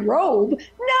it in my robe.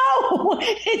 No,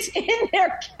 it's in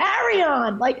their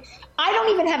carry-on. Like, I don't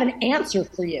even have an answer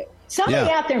for you. Somebody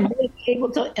out there may be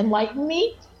able to enlighten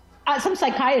me, some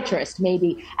psychiatrist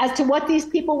maybe, as to what these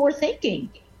people were thinking.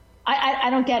 I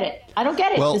don't get it. I don't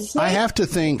get it. Well, I have to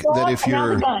think that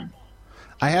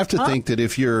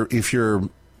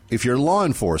if you're law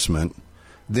enforcement,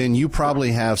 then you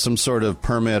probably have some sort of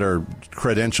permit or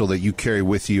credential that you carry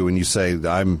with you, and you say,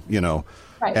 I'm,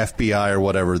 FBI or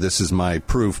whatever, this is my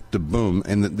proof, to boom,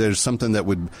 and there's something that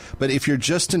would... But if you're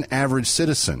just an average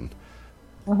citizen,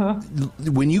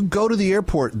 when you go to the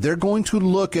airport, they're going to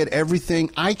look at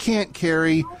everything. I can't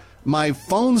carry my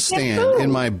phone stand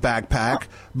in my backpack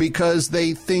because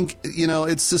they think,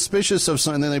 it's suspicious of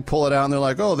something. Then they pull it out and they're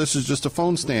like, oh, this is just a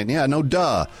phone stand. Yeah, no,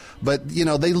 duh. But,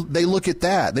 they look at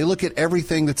that. They look at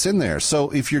everything that's in there. So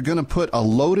if you're going to put a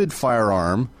loaded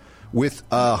firearm with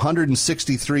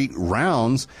 163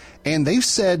 rounds, and they've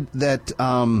said that,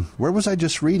 where was I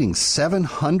just reading?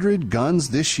 700 guns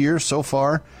this year so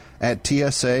far at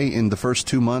TSA in the first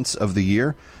 2 months of the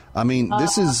year. I mean,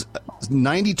 this is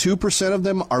 92% of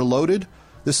them are loaded.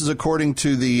 This is according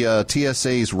to the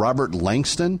TSA's Robert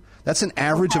Langston. That's an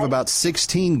average of about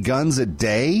 16 guns a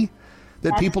day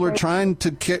that people are trying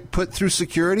to put through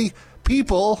security.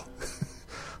 People,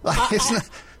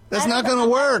 that's not going to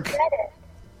work.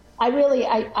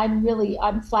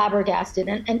 I'm flabbergasted.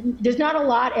 And there's not a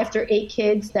lot after 8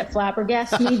 kids that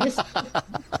flabbergast me. This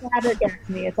flabbergasts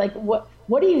me. It's like,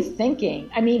 what are you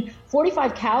thinking? I mean,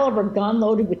 45 caliber gun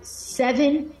loaded with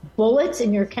 7 bullets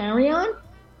in your carry-on?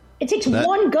 It takes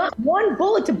one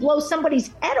bullet to blow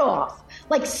somebody's head off.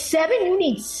 Like 7? You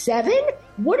need 7?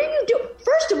 What are you doing?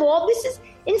 First of all, this is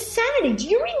insanity. Do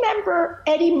you remember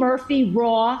Eddie Murphy,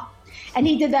 Raw? And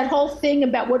he did that whole thing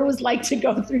about what it was like to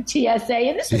go through TSA.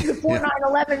 And this was before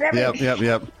 9/11 and everything.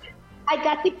 Yep. I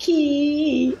got the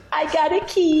key. I got a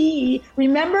key.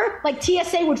 Remember? Like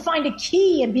TSA would find a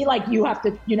key and be like, you have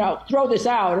to, throw this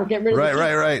out or get rid of it.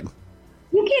 Right.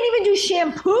 You can't even do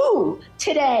shampoo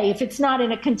today if it's not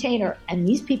in a container. And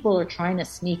these people are trying to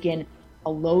sneak in a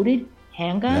loaded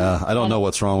handgun. Yeah, I don't know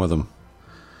what's wrong with them.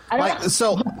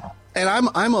 And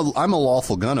I'm a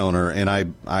lawful gun owner, and I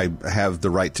have the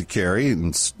right to carry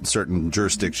in certain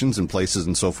jurisdictions and places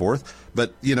and so forth.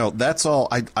 But that's all.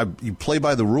 You play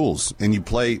by the rules, and you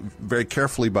play very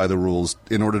carefully by the rules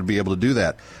in order to be able to do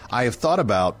that. I have thought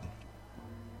about,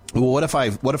 well, what if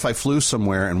I flew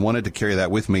somewhere and wanted to carry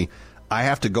that with me? I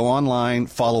have to go online,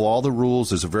 follow all the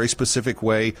rules. There's a very specific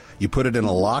way. You put it in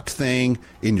a locked thing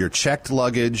in your checked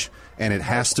luggage, and it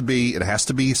has to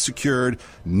be secured.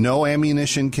 No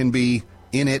ammunition can be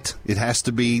in it. It has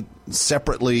to be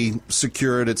separately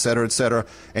secured, et cetera, et cetera.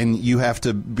 And you have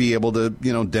to be able to,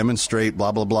 demonstrate,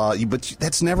 blah, blah, blah. But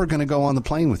that's never going to go on the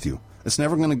plane with you. It's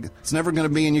never going to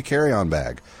be in your carry-on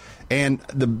bag. And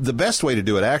the best way to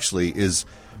do it actually is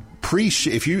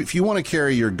if you want to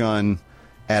carry your gun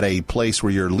at a place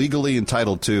where you're legally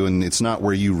entitled to and it's not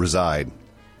where you reside,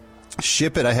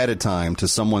 ship it ahead of time to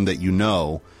someone that you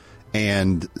know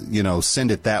and,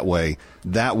 send it that way.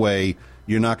 That way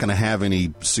you're not going to have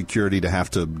any security to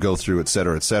have to go through, et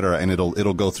cetera, and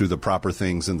it'll go through the proper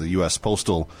things in the U.S.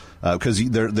 Postal, because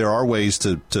there are ways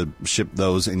to ship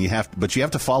those, and you have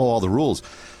to follow all the rules.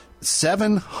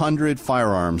 700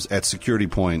 firearms at security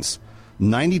points,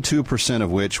 92%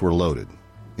 of which were loaded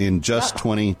in just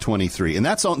 2023. And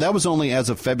that was only as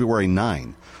of February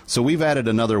 9. So we've added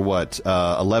another,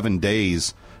 11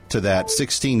 days to that.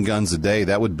 16 guns a day.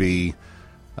 That would be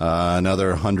another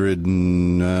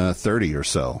 130 or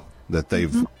so that they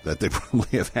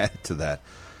probably have added to that.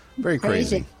 Very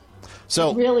crazy. So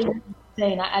it's really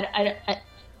insane. I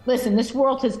listen, this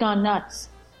world has gone nuts.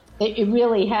 It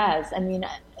really has. I mean,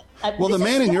 well, the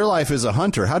man in your life is a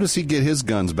hunter. How does he get his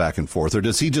guns back and forth, or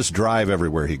does he just drive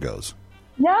everywhere he goes?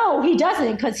 No, he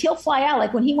doesn't, because he'll fly out.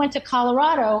 Like when he went to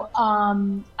Colorado,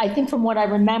 I think from what I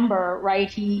remember, right,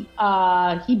 he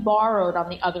borrowed on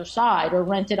the other side or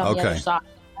rented on the other side.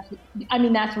 I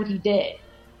mean, that's what he did.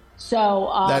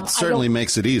 So that certainly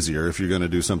makes it easier if you're going to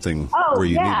do something where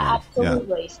you need one.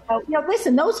 Absolutely. So,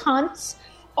 listen, those hunts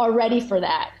are ready for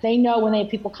that. They know when they have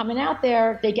people coming out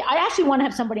there. I actually want to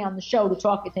have somebody on the show to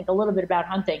talk, I think, a little bit about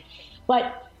hunting.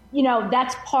 But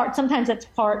sometimes that's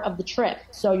part of the trip.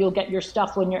 So you'll get your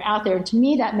stuff when you're out there. And to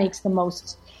me, that makes the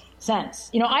most sense.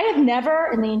 I have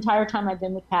never, in the entire time I've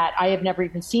been with Pat, I have never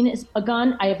even seen a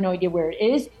gun. I have no idea where it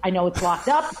is. I know it's locked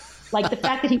up. Like the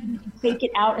fact that he can take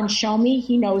it out and show me,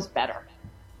 he knows better.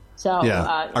 So,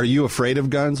 yeah. Are you afraid of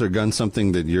guns? Or guns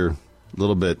something that you're a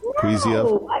little bit queasy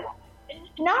of?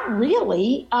 Not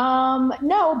really.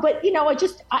 No, but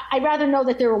I'd rather know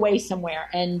that they're away somewhere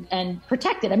and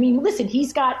protected. I mean, listen,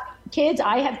 he's got kids.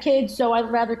 I have kids, so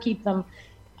I'd rather keep them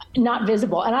not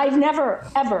visible. And I've never,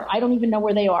 ever, I don't even know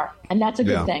where they are. And that's a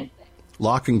good thing.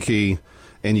 Lock and key.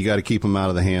 And you got to keep them out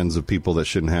of the hands of people that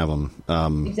shouldn't have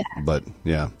them. Exactly. But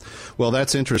yeah, well,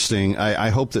 that's interesting. I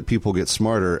hope that people get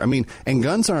smarter. I mean, and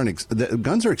guns are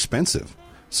expensive.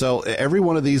 So every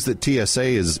one of these that TSA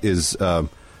is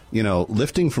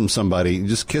lifting from somebody, you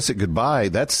just kiss it goodbye.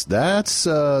 That's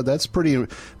pretty.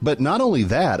 But not only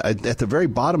that, at the very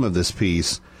bottom of this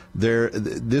piece,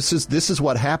 this is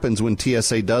what happens when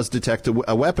TSA does detect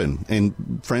a weapon.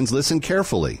 And friends, listen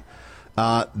carefully.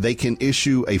 They can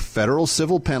issue a federal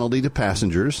civil penalty to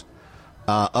passengers,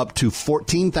 up to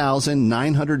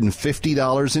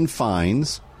 $14,950 in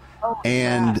fines,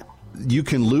 and you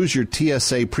can lose your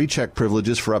TSA pre-check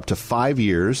privileges for up to 5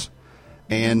 years.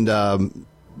 And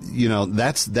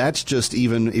that's just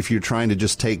even if you're trying to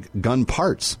just take gun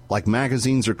parts like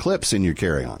magazines or clips in your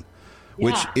carry-on. Yeah.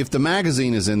 Which, if the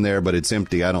magazine is in there but it's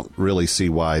empty, I don't really see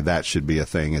why that should be a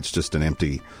thing. It's just an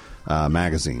empty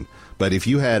magazine. But if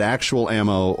you had actual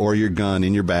ammo or your gun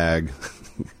in your bag,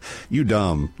 you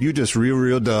dumb. You just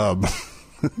real dumb.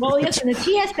 Well, listen, the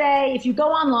TSA, if you go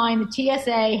online, the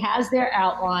TSA has their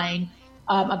outline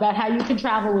about how you can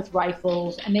travel with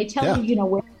rifles, and they tell you,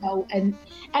 where to go. And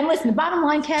listen, the bottom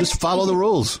line, Ken, just follow the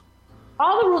rules.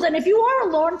 All the rules. And if you are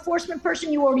a law enforcement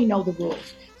person, you already know the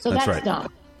rules. So that's right.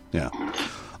 Dumb. Yeah.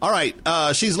 All right.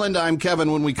 She's Linda. I'm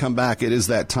Kevin. When we come back, it is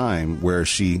that time where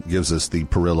she gives us the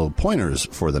Perillo pointers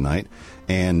for the night.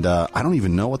 And I don't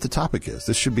even know what the topic is.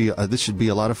 This should be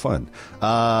a lot of fun.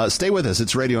 Stay with us.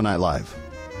 It's Radio Night Live.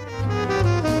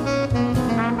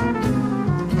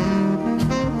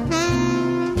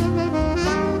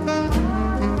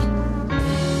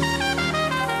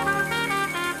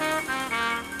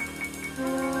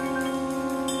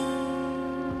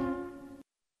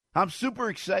 I'm super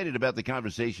excited about the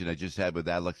conversation I just had with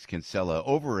Alex Kinsella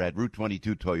over at Route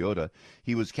 22 Toyota.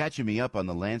 He was catching me up on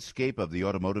the landscape of the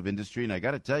automotive industry, and I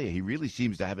got to tell you, he really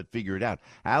seems to have it figured out.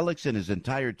 Alex and his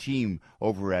entire team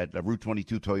over at Route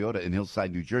 22 Toyota in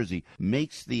Hillside, New Jersey,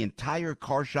 makes the entire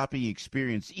car shopping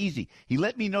experience easy. He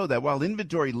let me know that while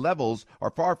inventory levels are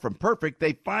far from perfect,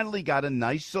 they finally got a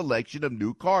nice selection of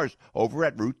new cars over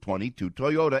at Route 22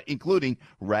 Toyota, including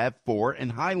RAV4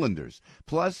 and Highlanders.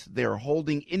 Plus, they're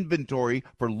holding inventory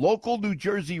for local New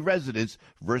Jersey residents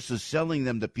versus selling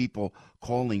them to people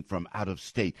calling from out of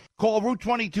state. Call Route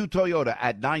 22 Toyota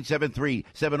at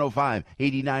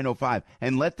 973-705-8905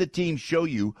 and let the team show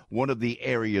you one of the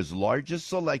area's largest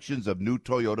selections of new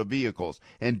Toyota vehicles.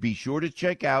 And be sure to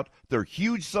check out their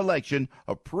huge selection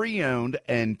of pre-owned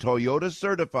and Toyota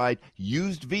certified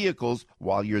used vehicles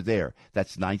while you're there.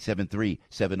 That's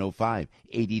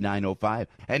 973-705-8905.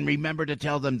 And remember to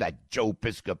tell them that Joe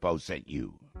Piscopo sent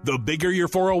you. The bigger your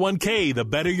 401k, the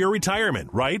better your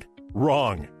retirement, right?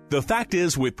 Wrong. The fact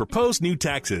is, with proposed new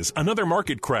taxes, another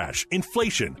market crash,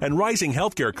 inflation, and rising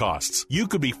healthcare costs, you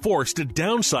could be forced to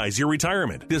downsize your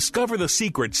retirement. Discover the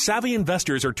secret savvy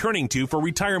investors are turning to for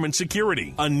retirement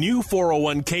security. A new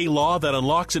 401k law that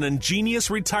unlocks an ingenious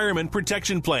retirement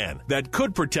protection plan that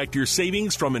could protect your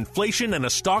savings from inflation and a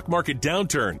stock market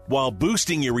downturn while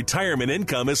boosting your retirement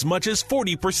income as much as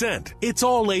 40%. It's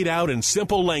all laid out in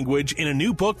simple language in a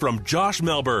new book from Josh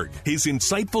Melberg. His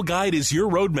insightful guide is your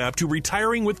roadmap to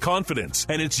retiring with confidence,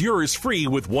 and it's yours free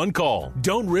with one call.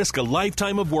 Don't risk a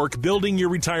lifetime of work building your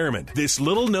retirement. This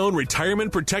little-known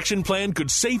retirement protection plan could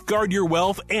safeguard your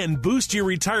wealth and boost your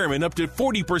retirement up to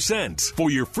 40%. For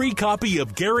your free copy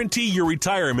of Guarantee Your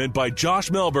Retirement by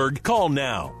Josh Melberg, call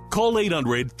now. Call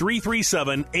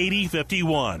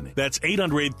 800-337-8051. That's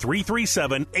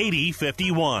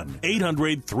 800-337-8051.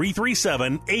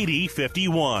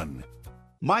 800-337-8051.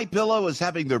 MyPillow is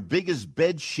having their biggest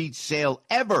bed sheet sale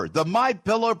ever. The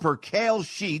MyPillow Percale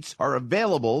sheets are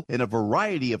available in a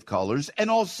variety of colors and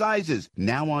all sizes.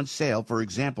 Now on sale, for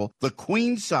example, the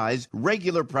queen size,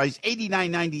 regular price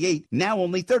 $89.98, now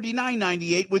only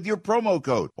 $39.98 with your promo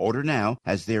code. Order now,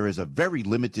 as there is a very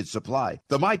limited supply.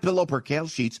 The MyPillow Percale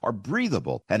sheets are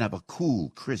breathable and have a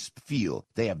cool, crisp feel.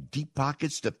 They have deep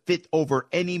pockets to fit over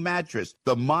any mattress.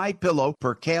 The MyPillow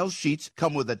Percale sheets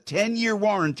come with a 10-year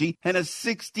warranty and a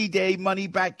 60-day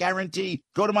money-back guarantee.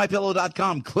 Go to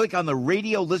MyPillow.com, click on the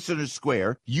radio listener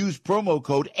square, use promo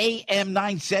code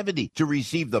AM970 to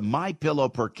receive the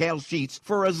MyPillow Percale sheets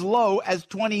for as low as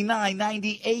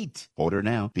 $29.98. Order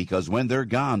now, because when they're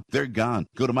gone, they're gone.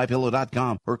 Go to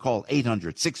MyPillow.com or call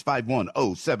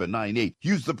 800-651-0798.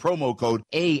 Use the promo code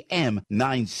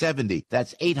AM970.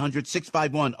 That's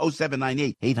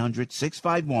 800-651-0798.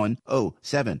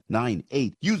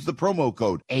 800-651-0798. Use the promo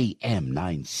code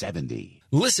AM970.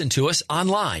 Listen to us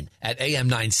online at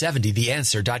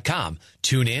am970theanswer.com.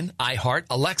 Tune in, iHeart,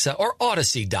 Alexa, or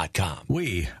Odyssey.com.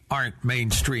 We aren't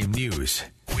mainstream news.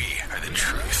 We are the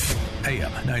truth.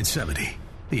 AM 970,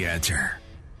 The Answer.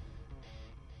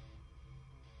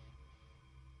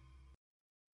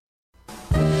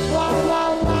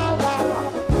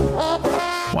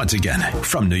 Once again,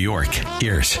 from New York,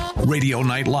 here's Radio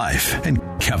Night Live and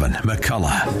Kevin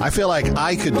McCullough. I feel like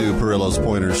I could do Perillo's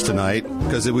Pointers tonight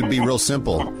because it would be real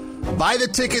simple. Buy the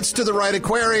tickets to the right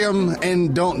aquarium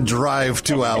and don't drive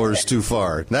 2 hours too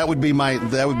far. That would be my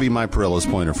Perillo's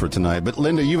Pointer for tonight. But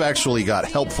Linda, you've actually got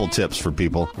helpful tips for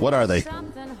people. What are they?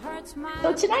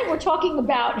 So tonight we're talking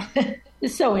about,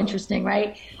 it's so interesting,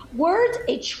 right? Words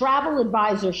a travel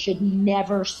advisor should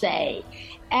never say.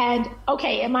 And,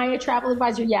 okay, am I a travel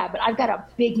advisor? Yeah, but I've got a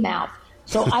big mouth.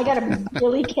 So I got to be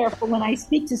really careful when I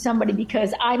speak to somebody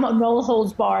because I'm a no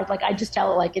holds barred. Like, I just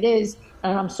tell it like it is,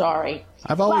 and I'm sorry.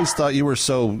 I've always thought you were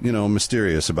so,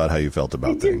 mysterious about how you felt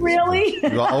about things. Really?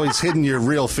 You've always hidden your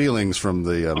real feelings from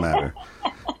the matter.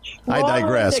 I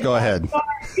digress. Go ahead.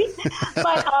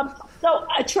 But so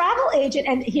a travel agent,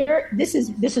 and here this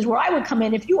is where I would come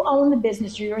in. If you own the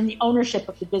business or you're in the ownership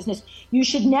of the business, you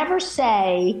should never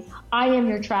say, "I am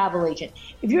your travel agent."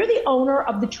 If you're the owner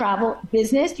of the travel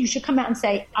business, you should come out and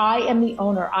say, "I am the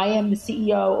owner. I am the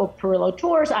CEO of Perillo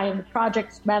Tours. I am the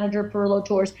project manager of Perillo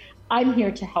Tours. I'm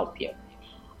here to help you."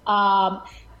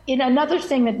 In another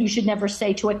thing that you should never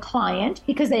say to a client,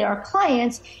 because they are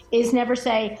clients, is never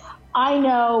say, "I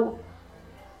know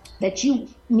that you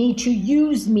need to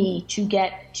use me to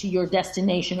get to your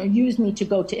destination or use me to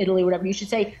go to Italy," whatever. You should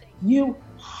say, "You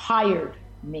hired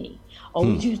me."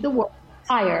 Always use the word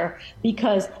higher,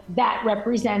 because that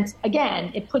represents,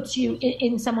 again, it puts you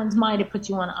in someone's mind, it puts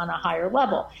you on a higher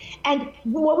level. And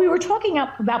what we were talking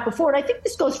about before, and I think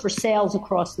this goes for sales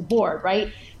across the board,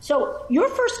 right? So your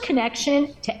first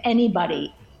connection to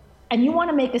anybody, and you want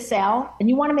to make a sale, and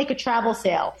you want to make a travel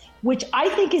sale, which I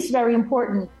think is very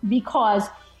important, because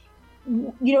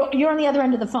you're on the other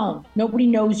end of the phone. Nobody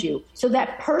knows you. So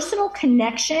that personal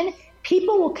connection,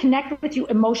 people will connect with you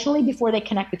emotionally before they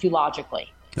connect with you logically.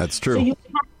 That's true.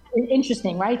 So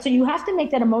interesting, right? So you have to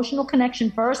make that emotional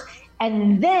connection first,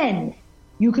 and then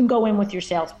you can go in with your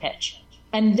sales pitch,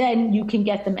 and then you can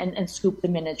get them and scoop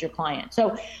them in as your client.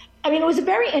 So, I mean, it was a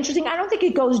very interesting. I don't think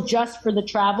it goes just for the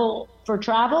travel.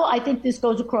 I think this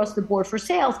goes across the board for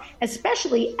sales,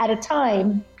 especially at a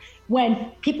time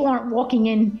when people aren't walking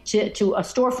into a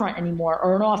storefront anymore,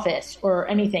 or an office or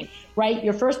anything, right?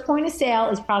 Your first point of sale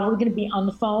is probably going to be on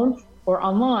the phone or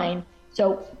online.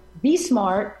 So be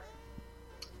smart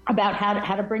about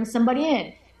how to bring somebody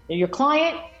in. They're your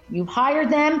client, you've hired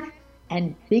them,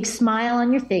 and big smile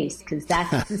on your face, because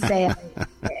that's the sale.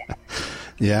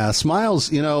 Yeah,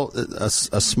 smiles, a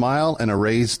smile and a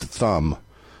raised thumb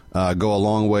go a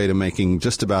long way to making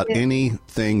just about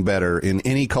anything better in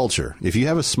any culture. If you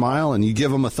have a smile and you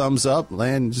give them a thumbs up,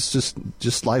 man,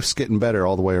 just life's getting better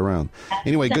all the way around.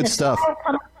 Anyway, good stuff.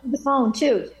 The phone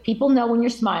too. People know when you're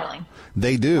smiling.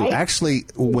 They do. Right? Actually,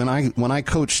 when I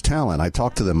coach talent, I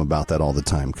talk to them about that all the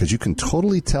time, because you can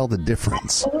totally tell the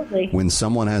difference when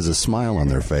someone has a smile on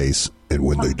their face and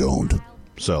when they don't.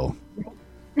 So,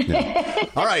 yeah.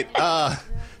 All right.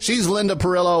 She's Linda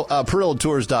Perillo.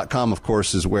 PerilloTours.com, of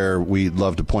course, is where we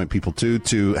love to point people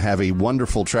to have a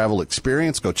wonderful travel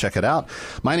experience. Go check it out.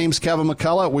 My name's Kevin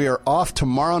McCullough. We are off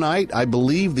tomorrow night. I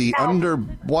believe the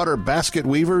underwater basket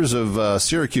weavers of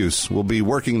Syracuse will be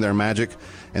working their magic,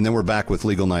 and then we're back with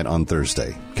Legal Night on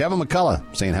Thursday. Kevin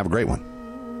McCullough saying have a great one.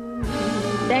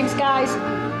 Thanks, guys.